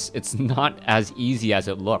it's not as easy as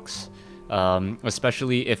it looks.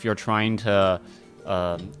 Especially if you're trying to,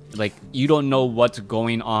 like, you don't know what's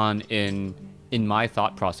going on in my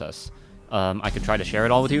thought process. I could try to share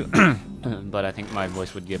it all with you, but I think my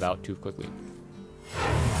voice would give out too quickly. Put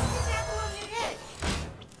the chapel on your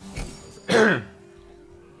head.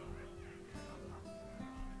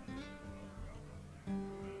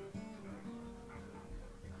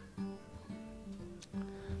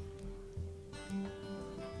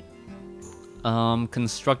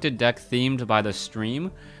 Constructed deck themed by the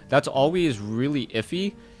stream. That's always really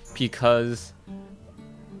iffy because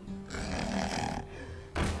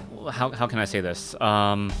how can I say this?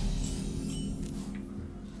 I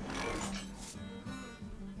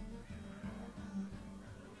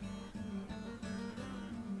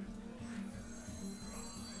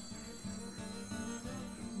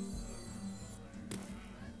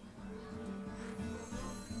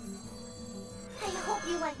hope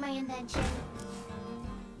you like my invention.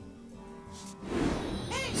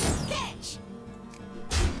 Hey, catch!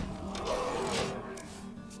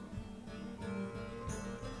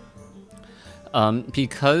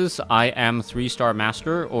 Because I am 3-star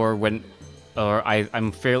master, or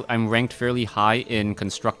I'm ranked fairly high in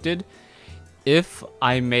constructed. If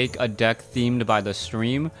I make a deck themed by the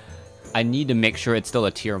stream, I need to make sure it's still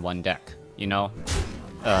a tier 1 deck. You know,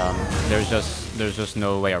 there's just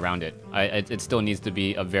no way around it. It still needs to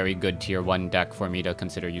be a very good tier 1 deck for me to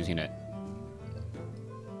consider using it.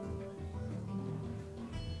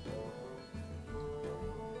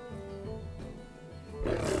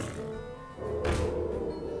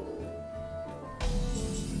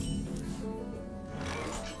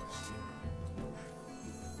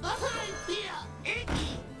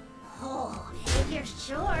 Oh, if you're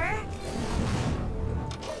sure.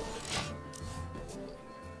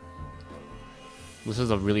 This is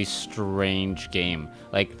a really strange game.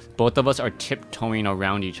 Like, both of us are tiptoeing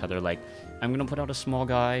around each other. Like, I'm gonna put out a small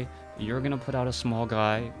guy, you're gonna put out a small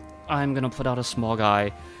guy, I'm gonna put out a small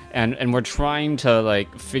guy, and we're trying to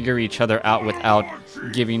like figure each other out without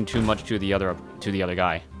giving too much to the other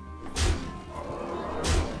guy.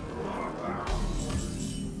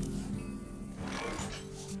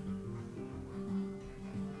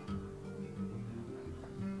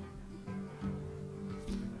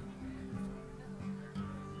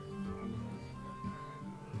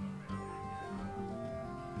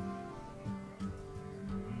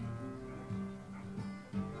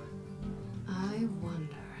 I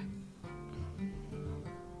wonder.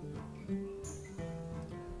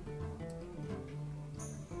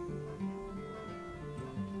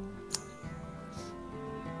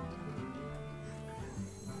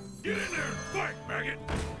 Get in there and fight, maggot!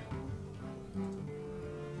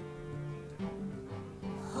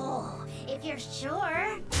 Oh, if you're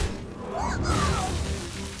sure.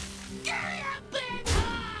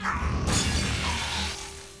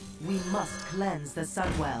 We must cleanse the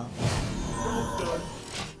Sunwell.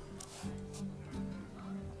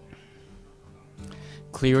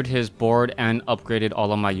 Cleared his board and upgraded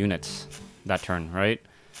all of my units that turn, right?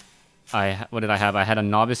 What did I have? I had a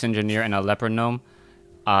novice engineer and a leopard gnome.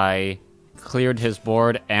 I cleared his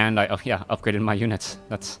board and I upgraded my units.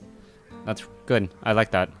 That's good. I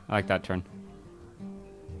like that. I like that turn.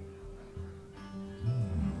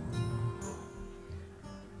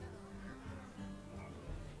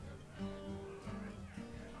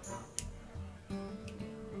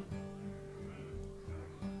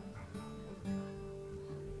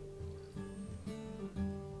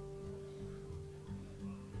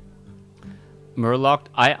 Murloc.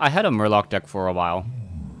 I had a Murloc deck for a while.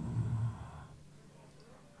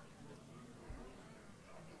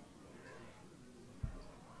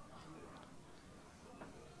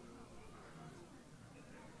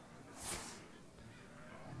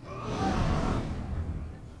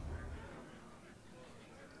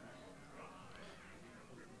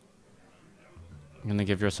 You're gonna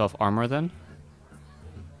give yourself armor then?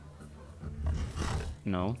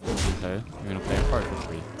 No. Okay. You're gonna play a card for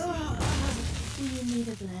free. Do you need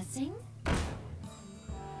a blessing?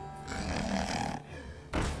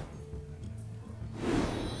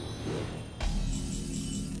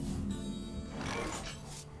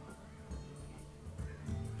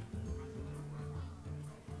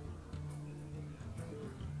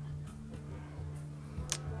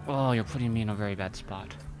 Oh, you're putting me in a very bad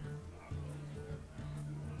spot.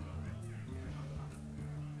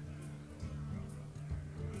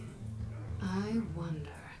 I wonder.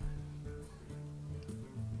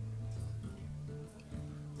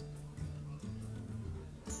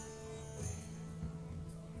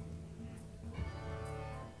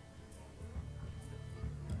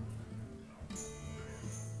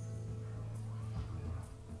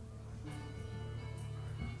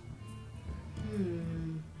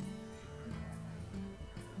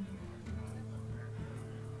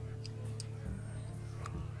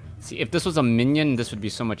 See, if this was a minion, this would be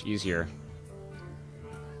so much easier.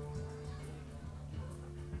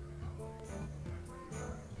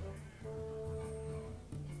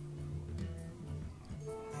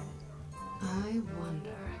 I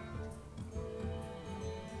wonder.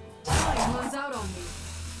 Time runs out on me.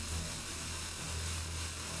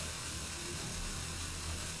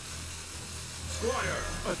 Squire,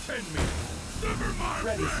 attend me! Never mind!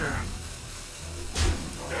 Ready, sir.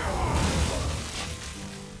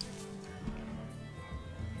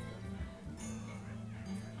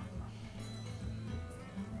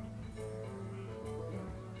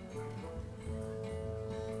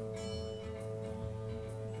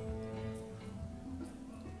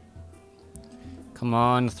 Come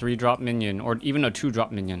on, 3-drop minion, or even a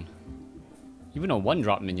 2-drop minion. Even a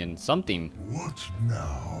 1-drop minion, something. What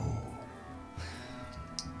now?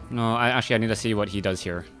 No, I need to see what he does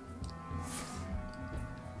here.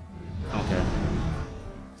 Okay.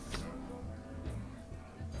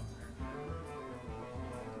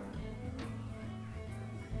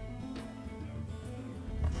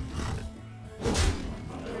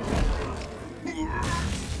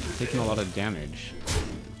 taking a lot of damage.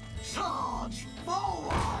 Charge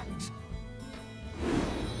forward!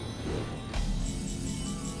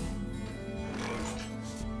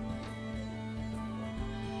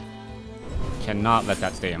 Cannot let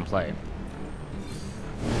that stay in play.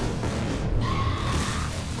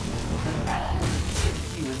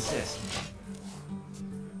 You insist.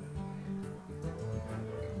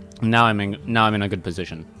 Now I'm in a good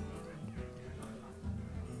position.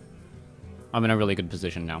 I'm in a really good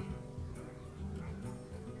position now.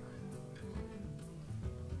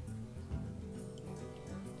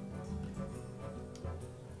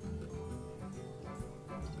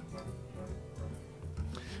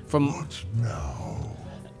 From What now?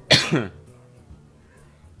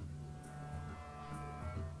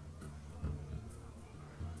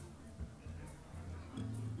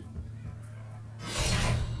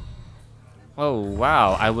 Oh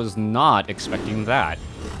wow, I was not expecting that.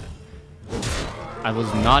 I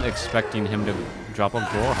was not expecting him to drop a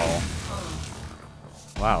Gore Hall.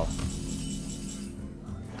 Wow.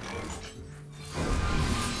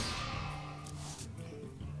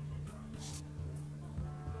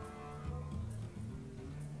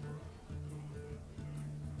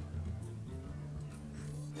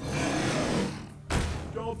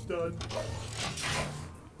 Job's done.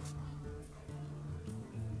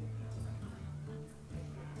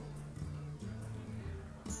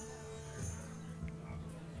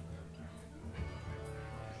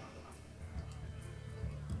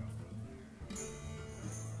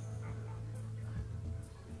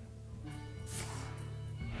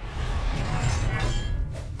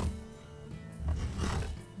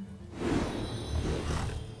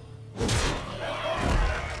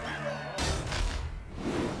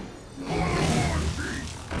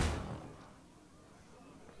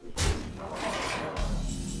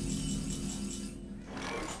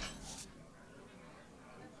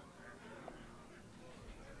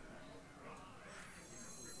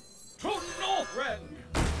 To Northrend!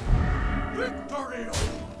 Victory!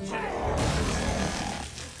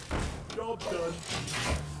 Job's done.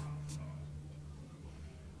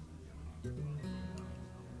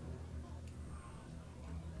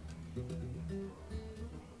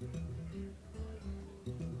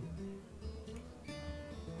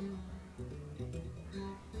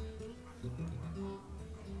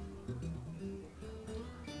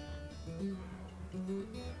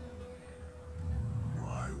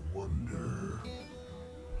 I wonder.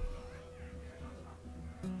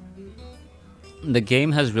 The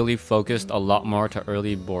game has really focused a lot more to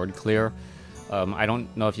early board clear. I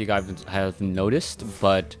don't know if you guys have noticed,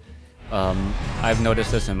 but I've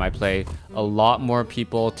noticed this in my play. A lot more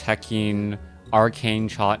people teching Arcane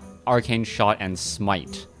Shot, and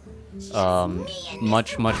Smite.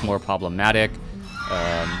 Much more problematic.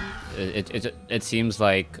 It seems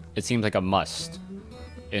like a must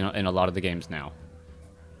in a lot of the games now.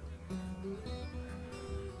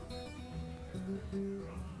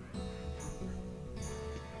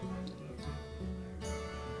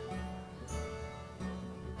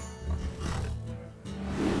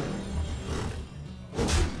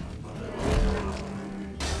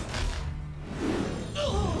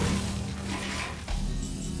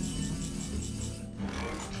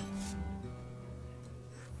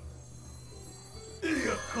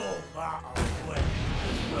 You call that a win?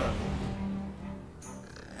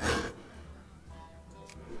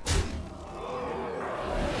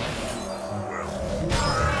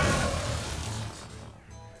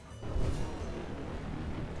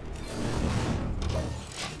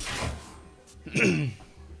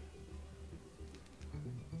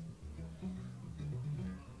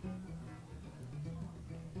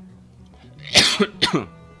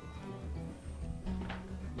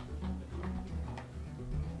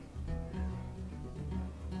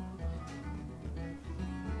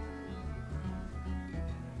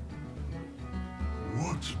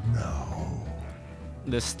 What now?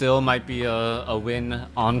 This still might be a win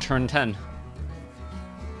on turn 10.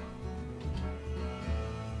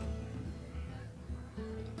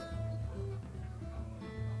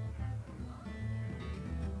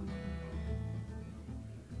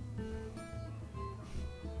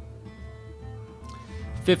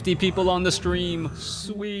 $50 people on the stream.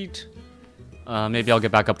 Sweet. Maybe I'll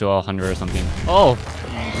get back up to 100 or something. Oh,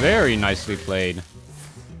 very nicely played.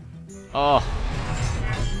 Oh,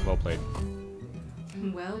 well played.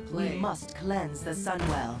 Well We played. must cleanse the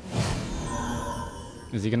Sunwell.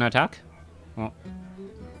 Is he gonna attack? Oh,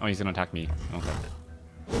 he's gonna attack me. Okay.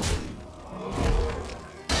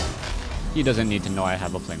 He doesn't need to know I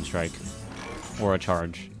have a flame strike or a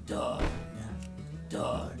charge. Done.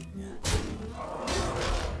 Done.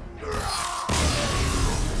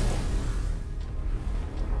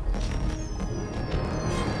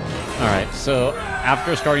 So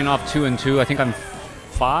after starting off 2-2, I think I'm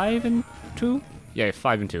 5-2. Yeah,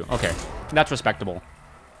 5-2. Okay, that's respectable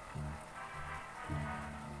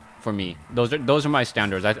for me. Those are my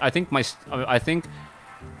standards. I think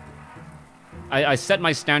I set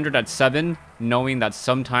my standard at 7, knowing that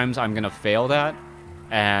sometimes I'm gonna fail that,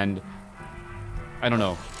 and I don't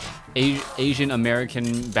know. Asian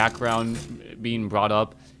American background being brought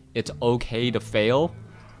up, it's okay to fail.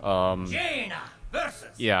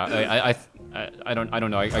 Yeah, I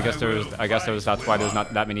don't know. I guess that's why there's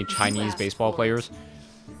not that many Chinese baseball players.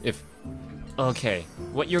 Okay,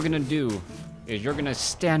 what you're gonna do is you're gonna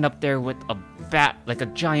stand up there with a bat, like a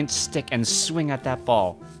giant stick, and swing at that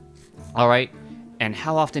ball. All right, and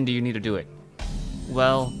how often do you need to do it?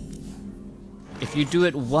 Well, if you do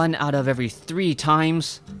it 1 out of every 3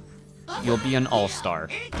 times, you'll be an all-star.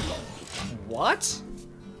 What?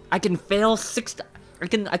 I can fail I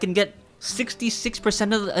can get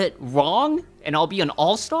 66% of it wrong, and I'll be an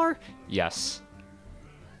all-star? Yes.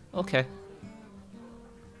 Okay.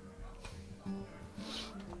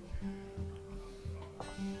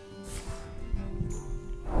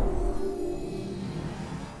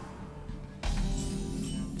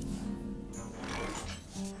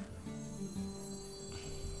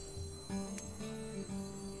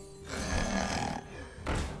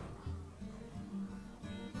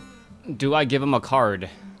 Do I give him a card?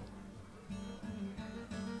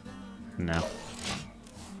 No.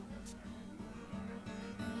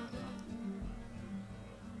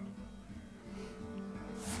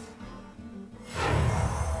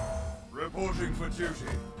 Reporting for duty.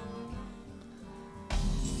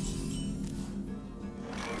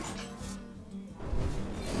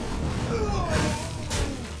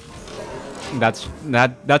 That's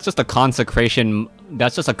just a consecration.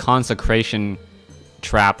 That's just a consecration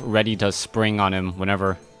trap ready to spring on him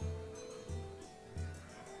whenever.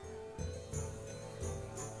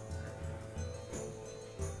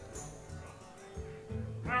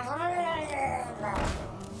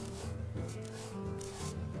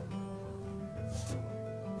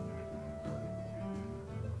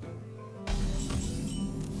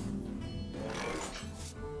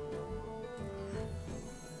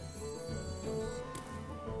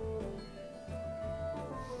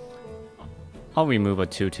 I'll remove a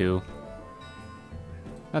 2/2.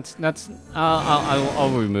 I'll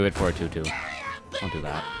remove it for a 2/2. I'll do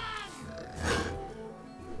that.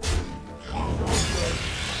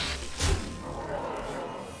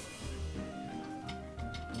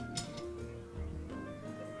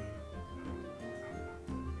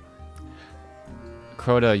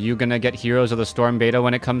 Crota, you gonna get Heroes of the Storm beta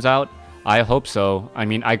when it comes out? I hope so. I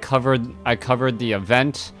mean, I covered the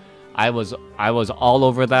event. I was all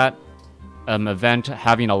over that event,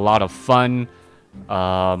 having a lot of fun.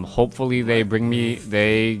 Hopefully they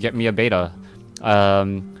get me a beta.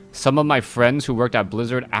 Some of my friends who worked at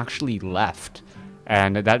Blizzard actually left,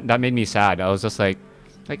 and that made me sad. I was just like,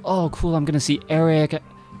 oh cool, I'm gonna see Eric.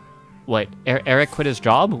 Wait, Eric quit his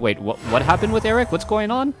job? Wait, what happened with Eric? What's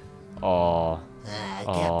going on? Oh.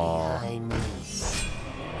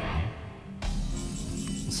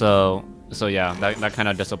 So yeah, that kind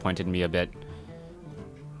of disappointed me a bit.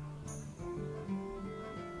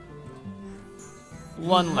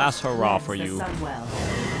 One last hurrah for you. I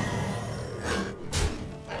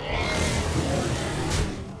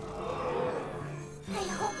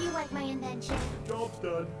hope you like my invention. Job's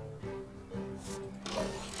done.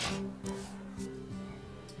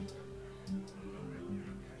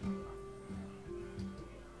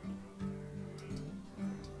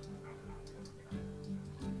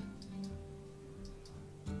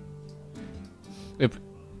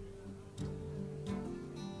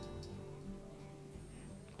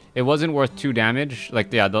 It wasn't worth 2 damage.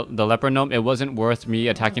 Like, yeah, the leper gnome, it wasn't worth me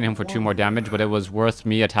attacking him for 2 more damage, but it was worth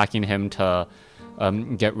me attacking him to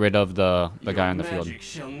get rid of the guy on the field. Why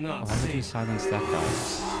did he silence that guy?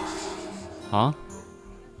 Huh?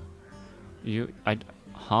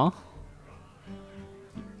 Huh?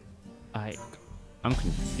 I'm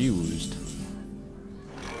confused.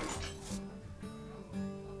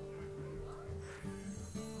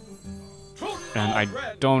 And I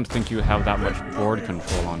don't think you have that much board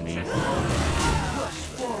control on me.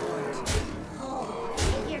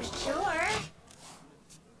 You're sure?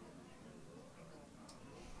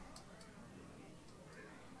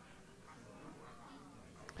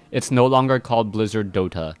 It's no longer called Blizzard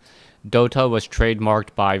Dota. Dota was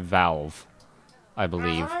trademarked by Valve, I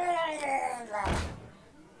believe.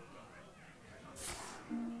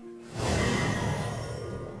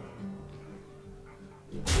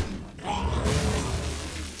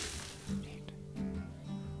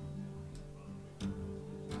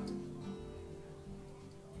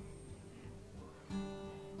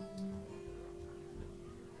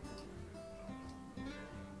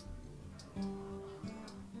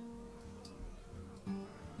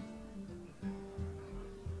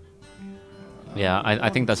 Yeah, I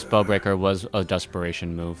think that Spellbreaker was a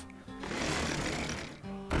desperation move.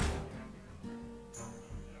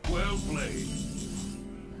 Well played.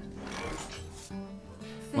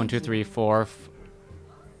 1, 2, 3, 4,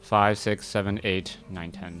 5, 6, 7, 8,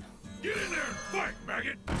 9, 10. Get in there and fight,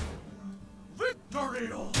 maggot!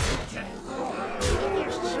 Victory or death!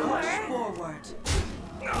 Forward.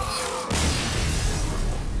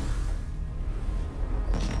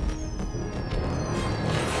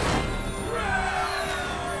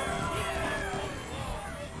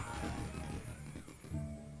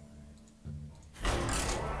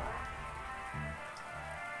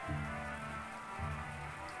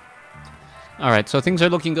 Alright, so things are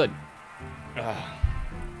looking good.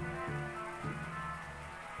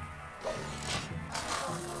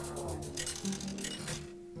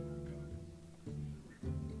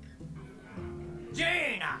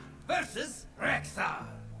 Jaina versus Rexar.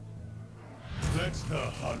 Let the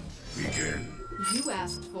hunt begin. You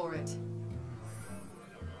asked for it.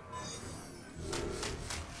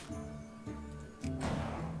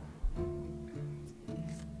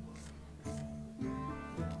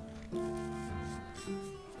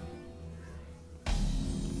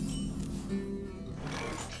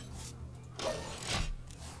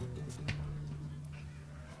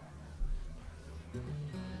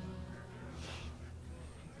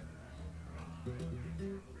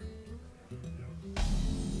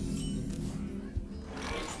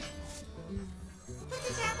 Put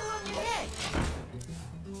this apple on your head.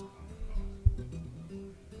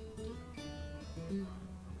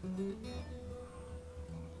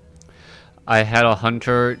 I had a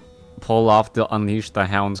hunter pull off the Unleash the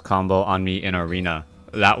Hounds combo on me in Arena.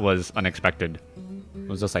 That was unexpected. It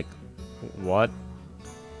was just like, what?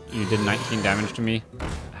 You did 19 damage to me?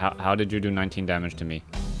 How did you do 19 damage to me?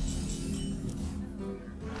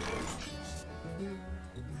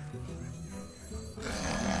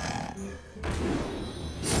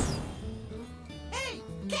 Hey,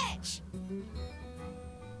 catch!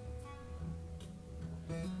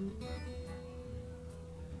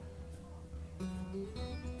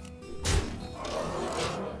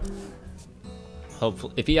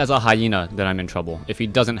 Hopefully, if he has a hyena, then I'm in trouble. If he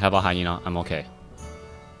doesn't have a hyena, I'm okay.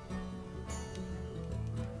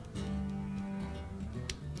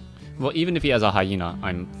 Well, even if he has a hyena,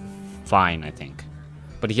 I'm fine, I think.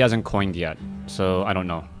 But he hasn't coined yet, so I don't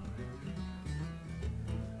know.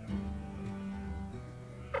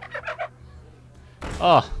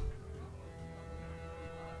 Oh.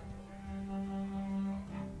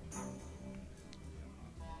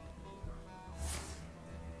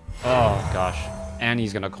 Oh, gosh. And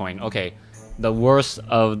he's gonna coin. Okay. The worst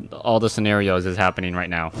of all the scenarios is happening right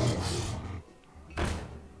now.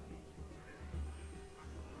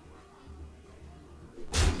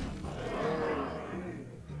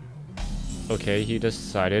 Okay, he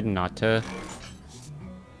decided not to...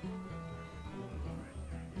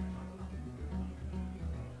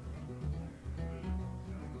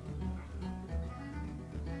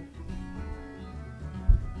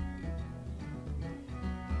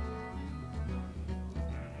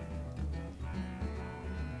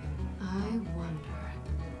 I wonder.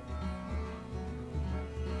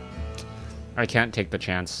 I can't take the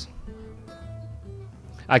chance.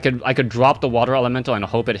 I could drop the water elemental and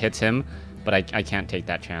hope it hits him, but I can't take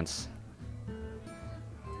that chance.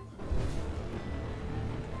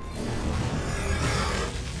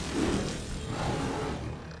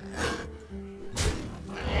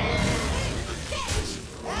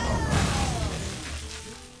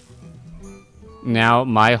 Now,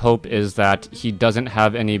 my hope is that he doesn't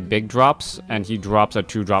have any big drops, and he drops a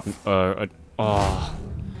 2-drop, oh.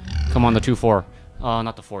 Come on, the 2-4. Oh,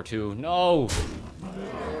 not the 4-2. No!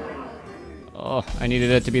 Oh, I needed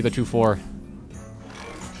it to be the 2-4.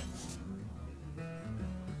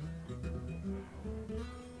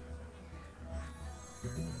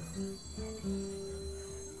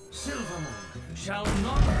 Silvermoon shall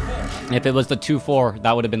not fall. If it was the 2-4,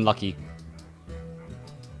 that would have been lucky.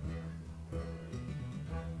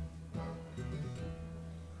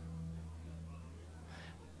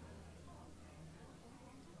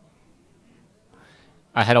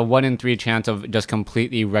 I had a 1 in 3 chance of just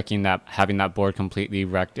completely wrecking that, having that board completely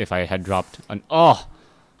wrecked if I had dropped an... Oh!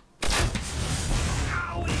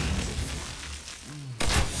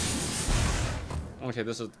 Okay,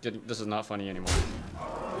 this is not funny anymore.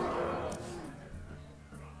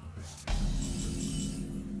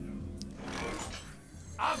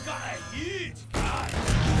 I've got a huge guy.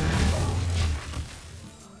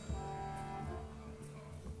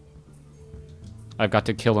 I've got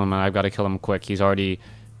to kill him, and I've got to kill him quick. He's already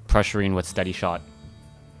pressuring with steady shot.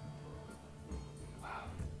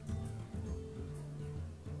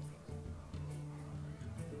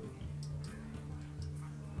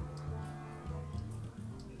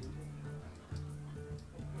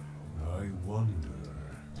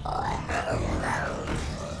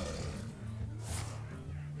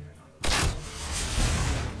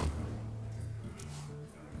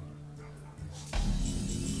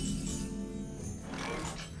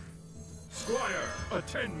 Squire,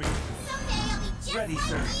 attend me. Someday I'll be just Ready, like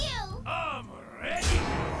sir. you. I'm ready.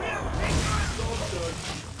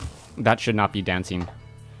 That should not be dancing.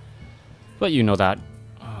 But you know that.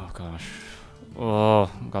 Oh gosh.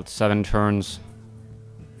 Oh, got 7 turns.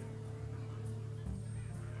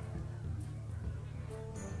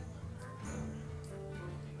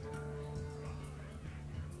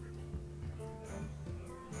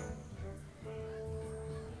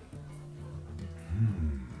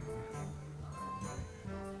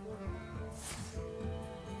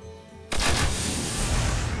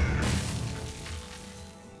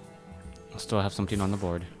 I still have something on the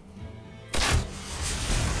board.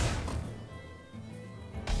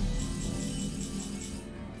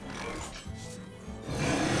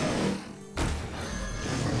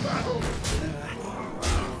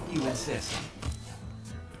 USS.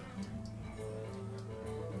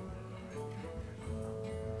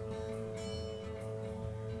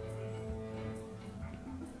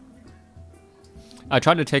 I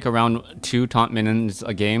tried to take around 2 taunt minions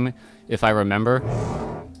a game, if I remember.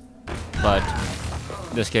 But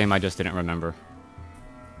this game I just didn't remember.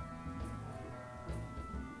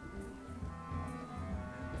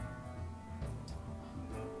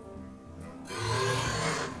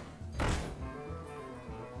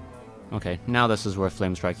 Okay, now this is worth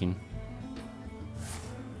flame striking.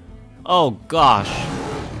 Oh gosh!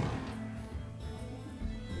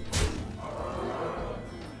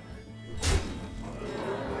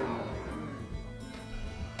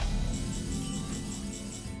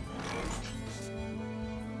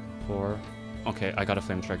 Okay, I gotta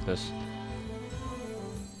flame strike this.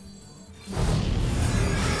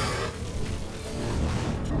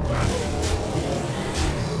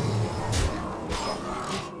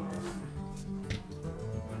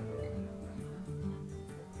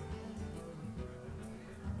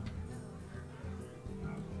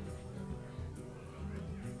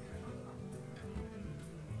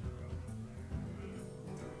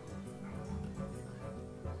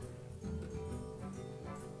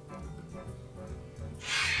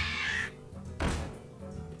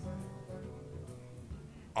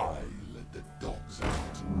 I let the dogs out.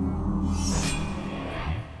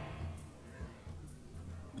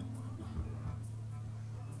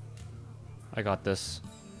 I got this.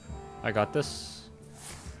 I got this.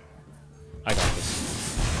 I got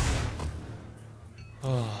this.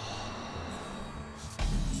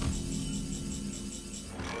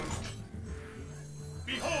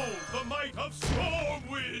 Behold the might of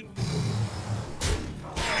Stormwind!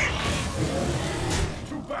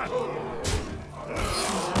 To battle!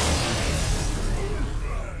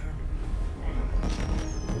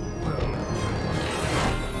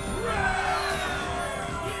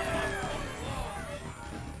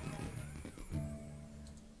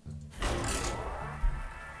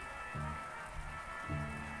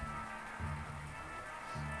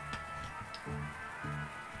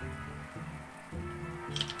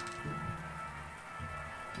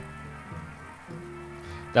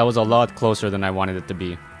 That was a lot closer than I wanted it to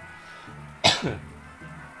be.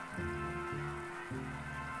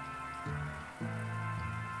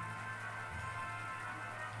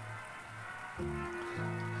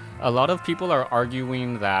 A lot of people are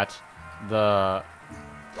arguing that the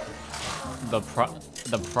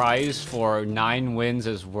prize for 9 wins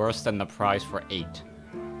is worse than the prize for 8.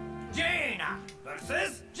 Jaina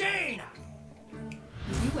versus Jaina!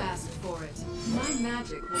 You asked for it. My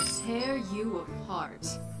magic will tear you apart.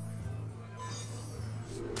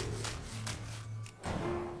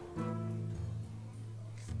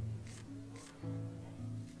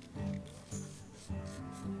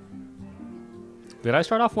 Did I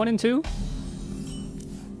start off 1 and 2?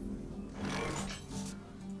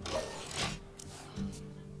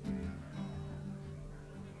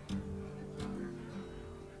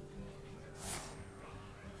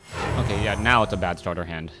 Okay, yeah, now it's a bad starter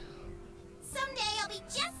hand. Someday I'll be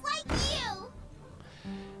just like you.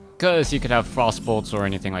 Because you could have frost bolts or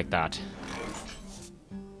anything like that.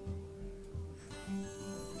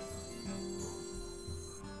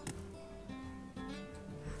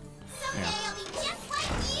 Someday Yeah. I'll be just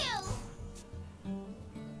like you.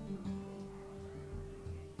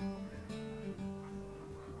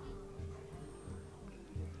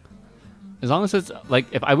 As long as it's like,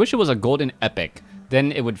 if I wish it was a golden epic,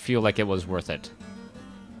 then it would feel like it was worth it.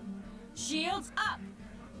 Shields up.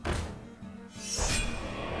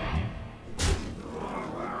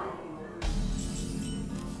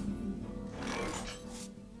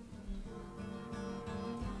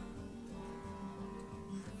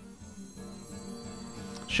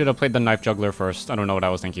 Should have played the Knife Juggler first. I don't know what I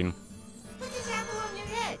was thinking. Put this apple on your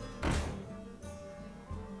head.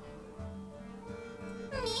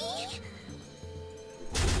 Me?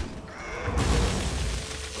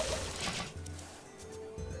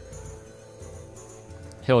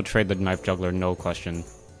 He'll trade the Knife Juggler, no question.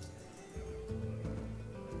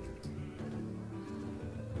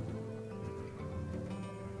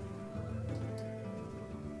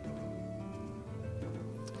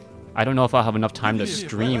 I don't know if I'll have enough time to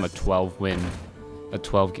stream a 12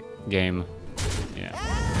 game. Yeah,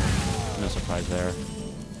 no surprise there.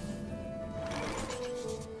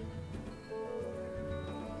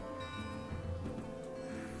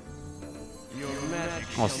 Your magic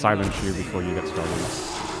I'll shall silence not you save before you get started.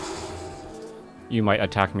 You might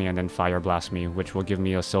attack me and then Fire Blast me, which will give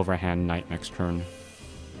me a Silver Hand Knight next turn.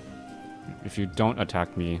 If you don't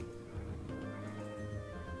attack me...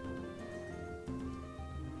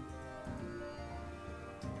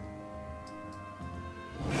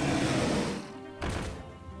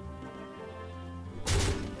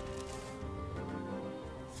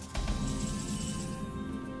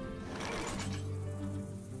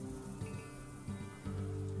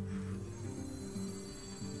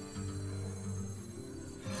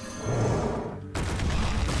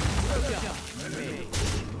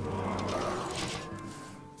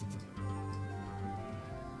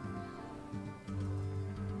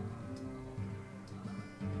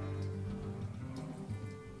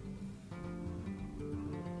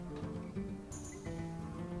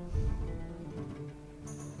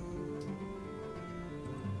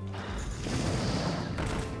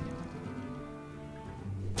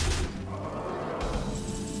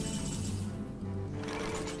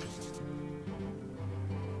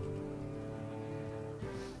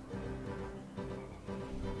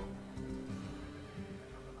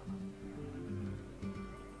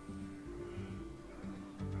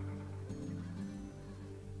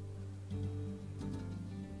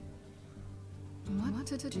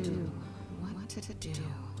 What to do? What to do?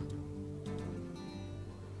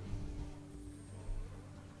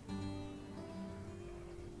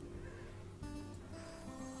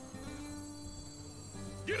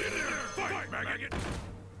 Get in there! Fight, maggot!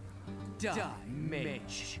 Die,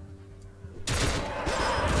 Mage.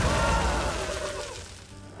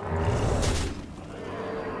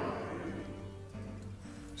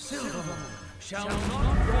 Silver shall not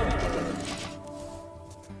fall.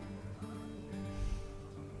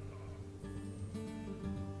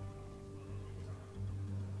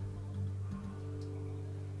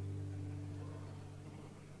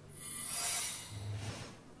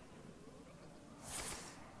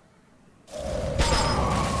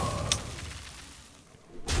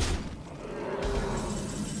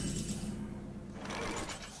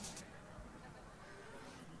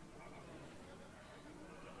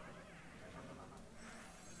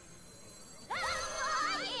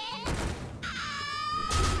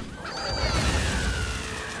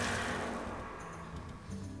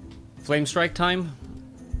 Flame Strike time?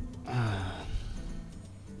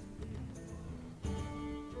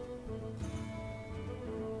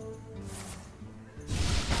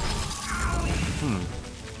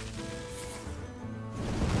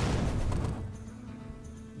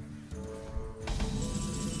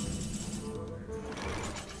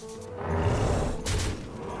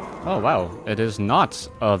 Oh wow, it is not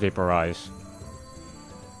a Vaporize.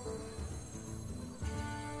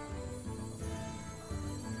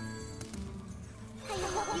 I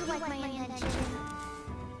hope you like my invention.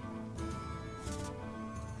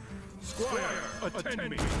 Squire, attend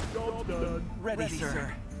me! Job done. Ready,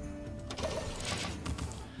 sir.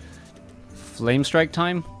 Flame Strike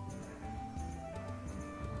time?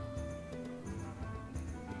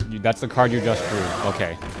 That's the card you just drew.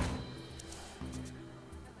 Okay.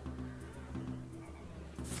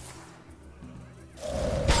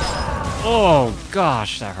 Oh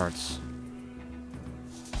gosh, that hurts.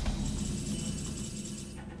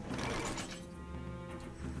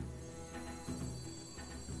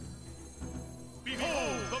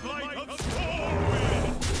 Behold the light of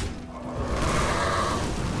Stormwind!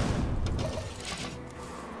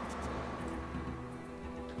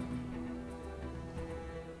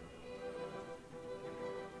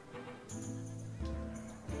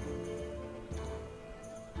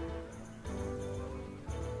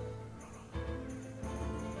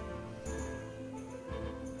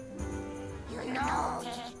 You know,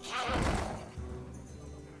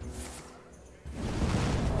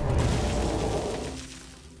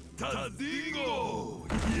 Tadingo!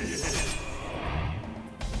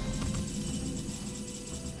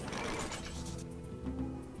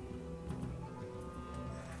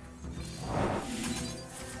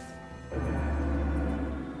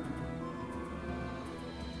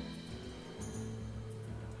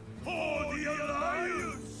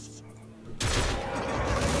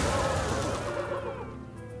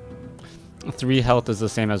 3 health is the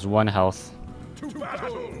same as 1 health. To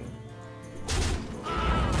battle!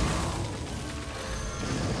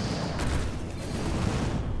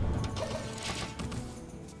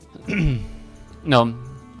 No.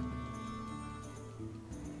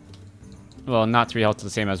 Well, not 3 health is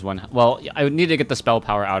the same as 1. Well, I would need to get the spell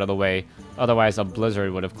power out of the way. Otherwise, a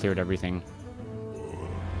blizzard would have cleared everything.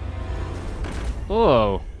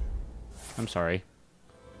 Oh. I'm sorry.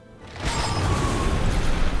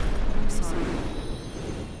 I'm sorry.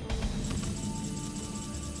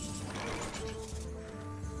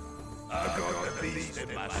 I got the beast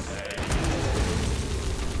in my say.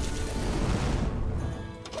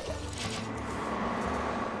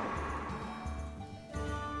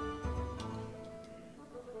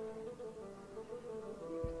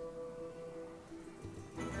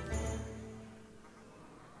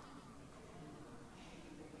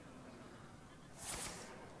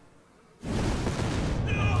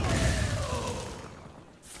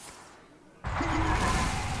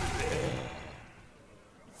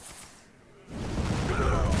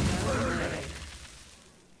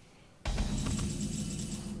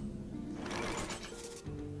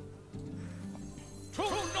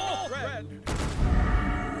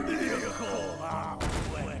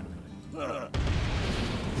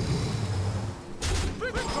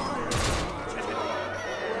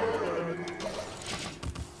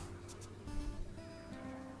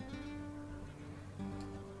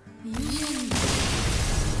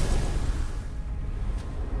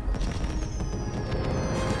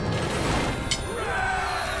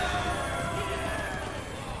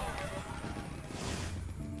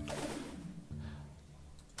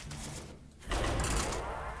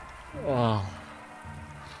 Oh.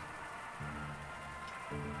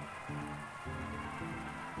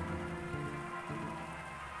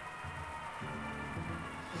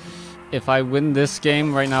 If I win this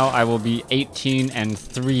game right now, I will be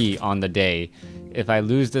 18-3 on the day. If I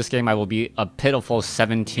lose this game, I will be a pitiful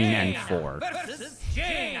 17-4.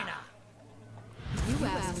 You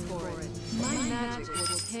asked for it. My magic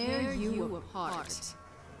will tear you apart.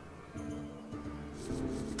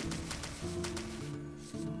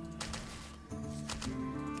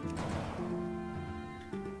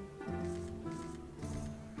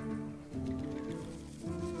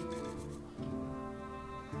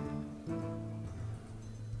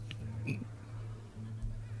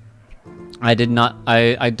 I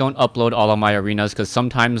don't upload all of my arenas because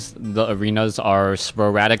sometimes the arenas are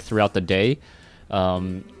sporadic throughout the day.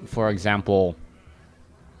 For example,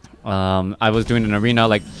 I was doing an arena,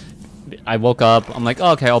 like, I woke up, I'm like,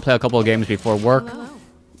 oh, okay, I'll play a couple of games before work. Hello.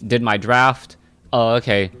 Did my draft. Oh,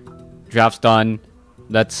 okay. Draft's done.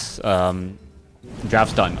 Draft's done.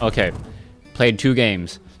 Okay. Played 2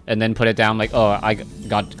 games. And then put it down, like, oh, I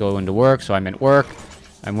got to go into work, so I'm at work.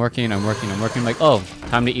 I'm working. Like, oh,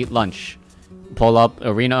 time to eat lunch. Pull up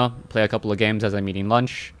arena, play a couple of games as I'm eating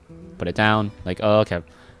lunch. Put it down. Like, oh, okay.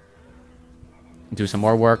 Do some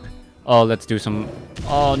more work. Oh, let's do some...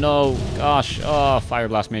 Oh, no. Gosh. Oh, fire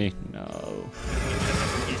blast me. No.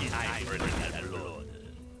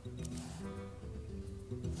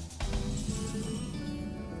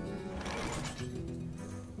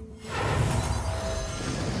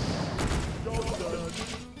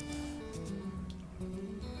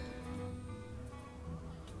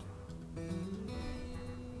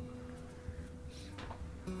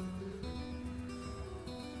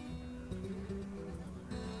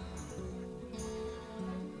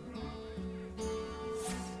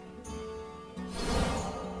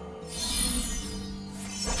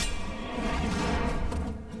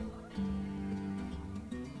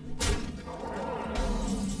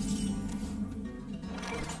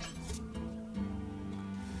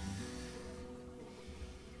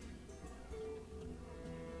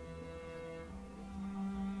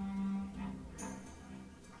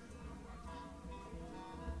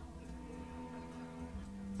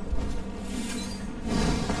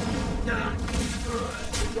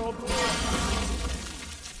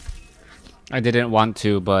 I didn't want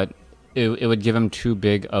to, but it would give him too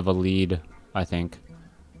big of a lead, I think,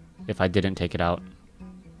 if I didn't take it out.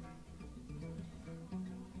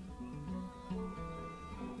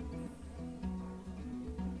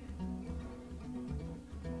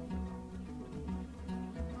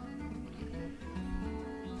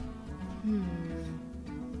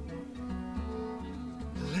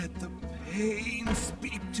 Let the pain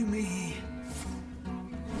speak to me.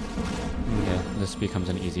 Okay, this becomes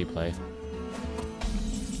an easy play.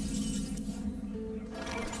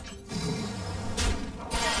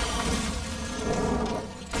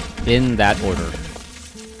 In that order.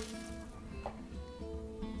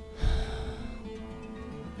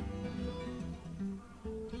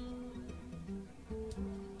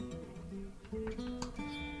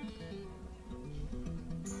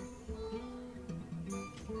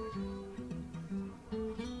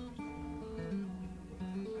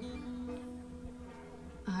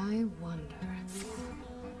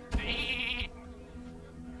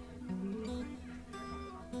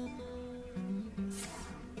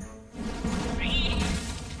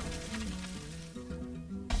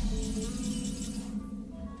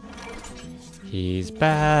 He's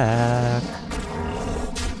back.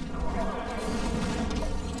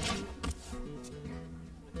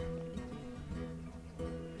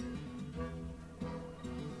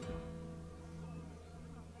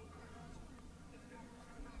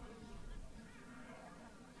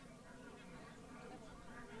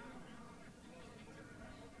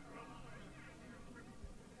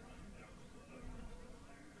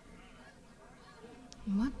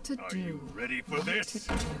 What to Are do? you ready for What this? to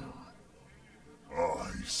do?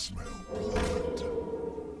 I smell blood.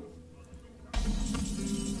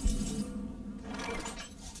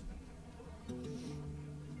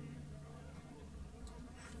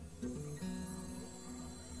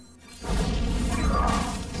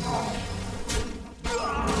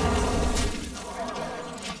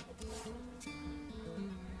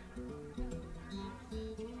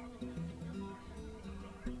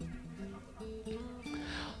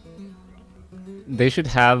 They should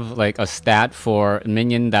have like a stat for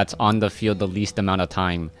minion that's on the field the least amount of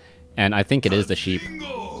time, and I think it is the sheep.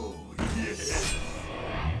 Bingo!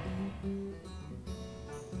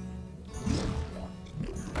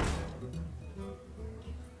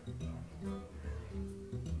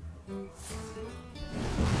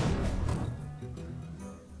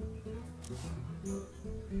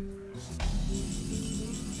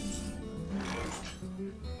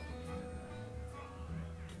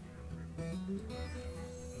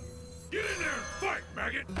 Get in there and fight,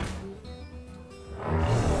 maggot!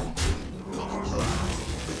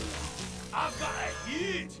 I've got a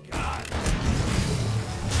huge gun!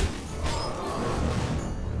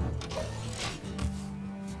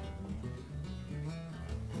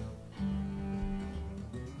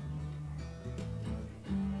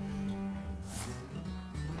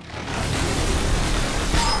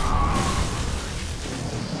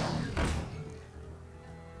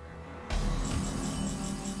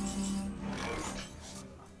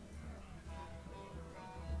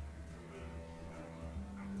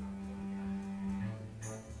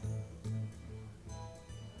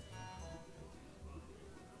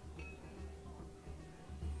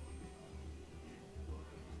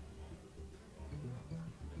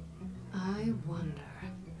 I wonder.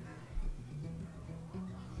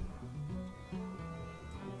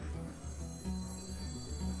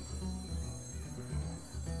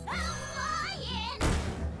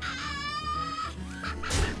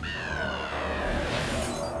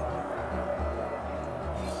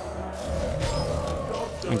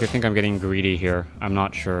 I think I'm getting greedy here. I'm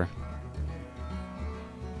not sure.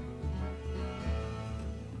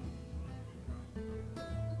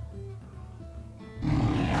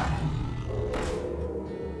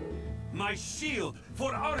 My shield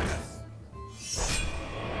for Argus!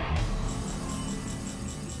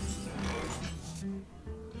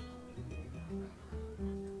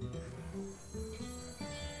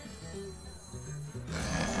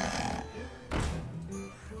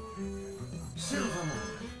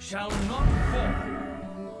 Silvermoon shall not fall.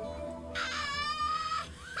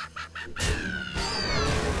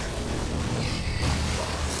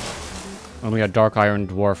 Only a Dark Iron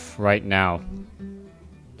Dwarf right now.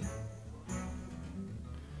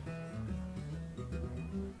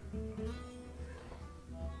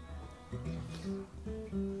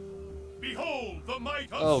 Behold the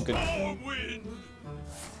might of Oh, good. Stormwind!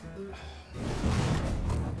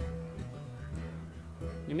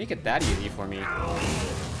 You make it that easy for me.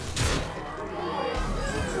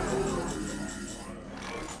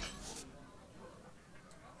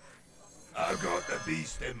 I've got the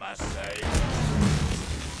beast in my sight.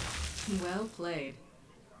 Well played.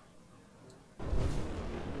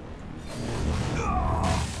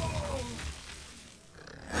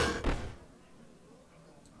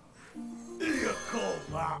 You call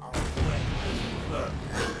that a win?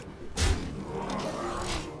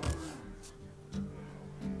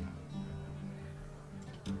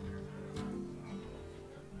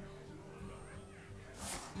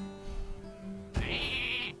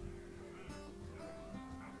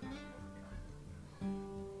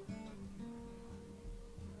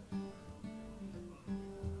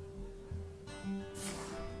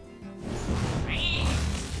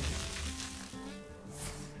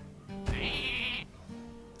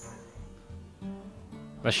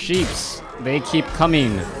 The sheeps, they keep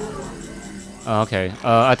coming. Oh, okay,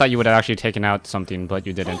 I thought you would have actually taken out something, but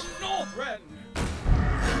you didn't. Well played.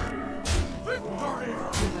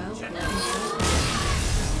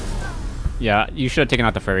 Yeah, you should have taken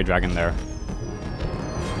out the fairy dragon there.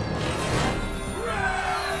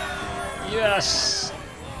 Yes!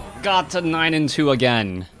 Got to 9 and 2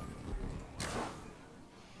 again.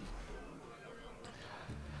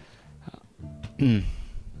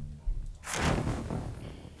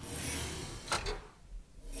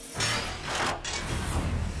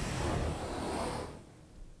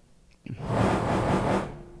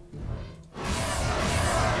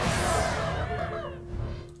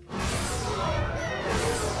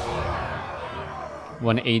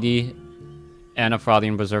 180 and a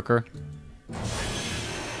Frothing Berserker.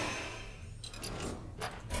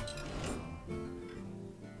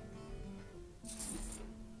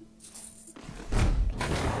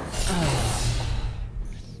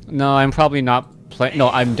 No, I'm probably not playing. No,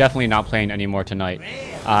 I'm definitely not playing anymore tonight.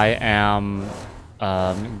 I am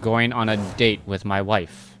going on a date with my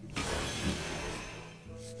wife.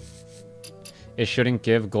 It shouldn't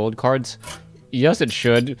give gold cards. Yes, it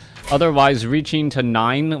should. Otherwise, reaching to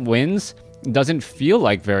 9 wins doesn't feel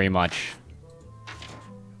like very much.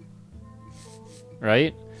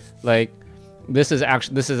 Right? Like, this is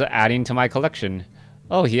adding to my collection.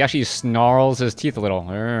 Oh, he actually snarls his teeth a little.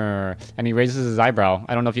 Urgh. And he raises his eyebrow.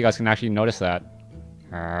 I don't know if you guys can actually notice that.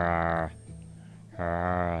 Urgh.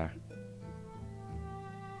 Urgh.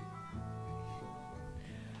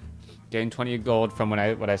 Gained 20 gold from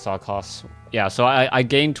what I saw costs. Yeah, so I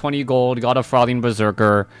gained 20 gold, got a Frothing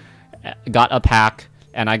Berserker, got a pack,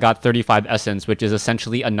 and I got 35 essence, which is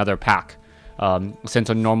essentially another pack. Since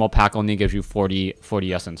a normal pack only gives you 40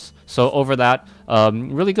 essence. So over that,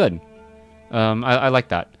 really good. I like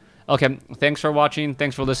that. Okay, thanks for watching.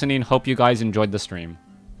 Thanks for listening. Hope you guys enjoyed the stream.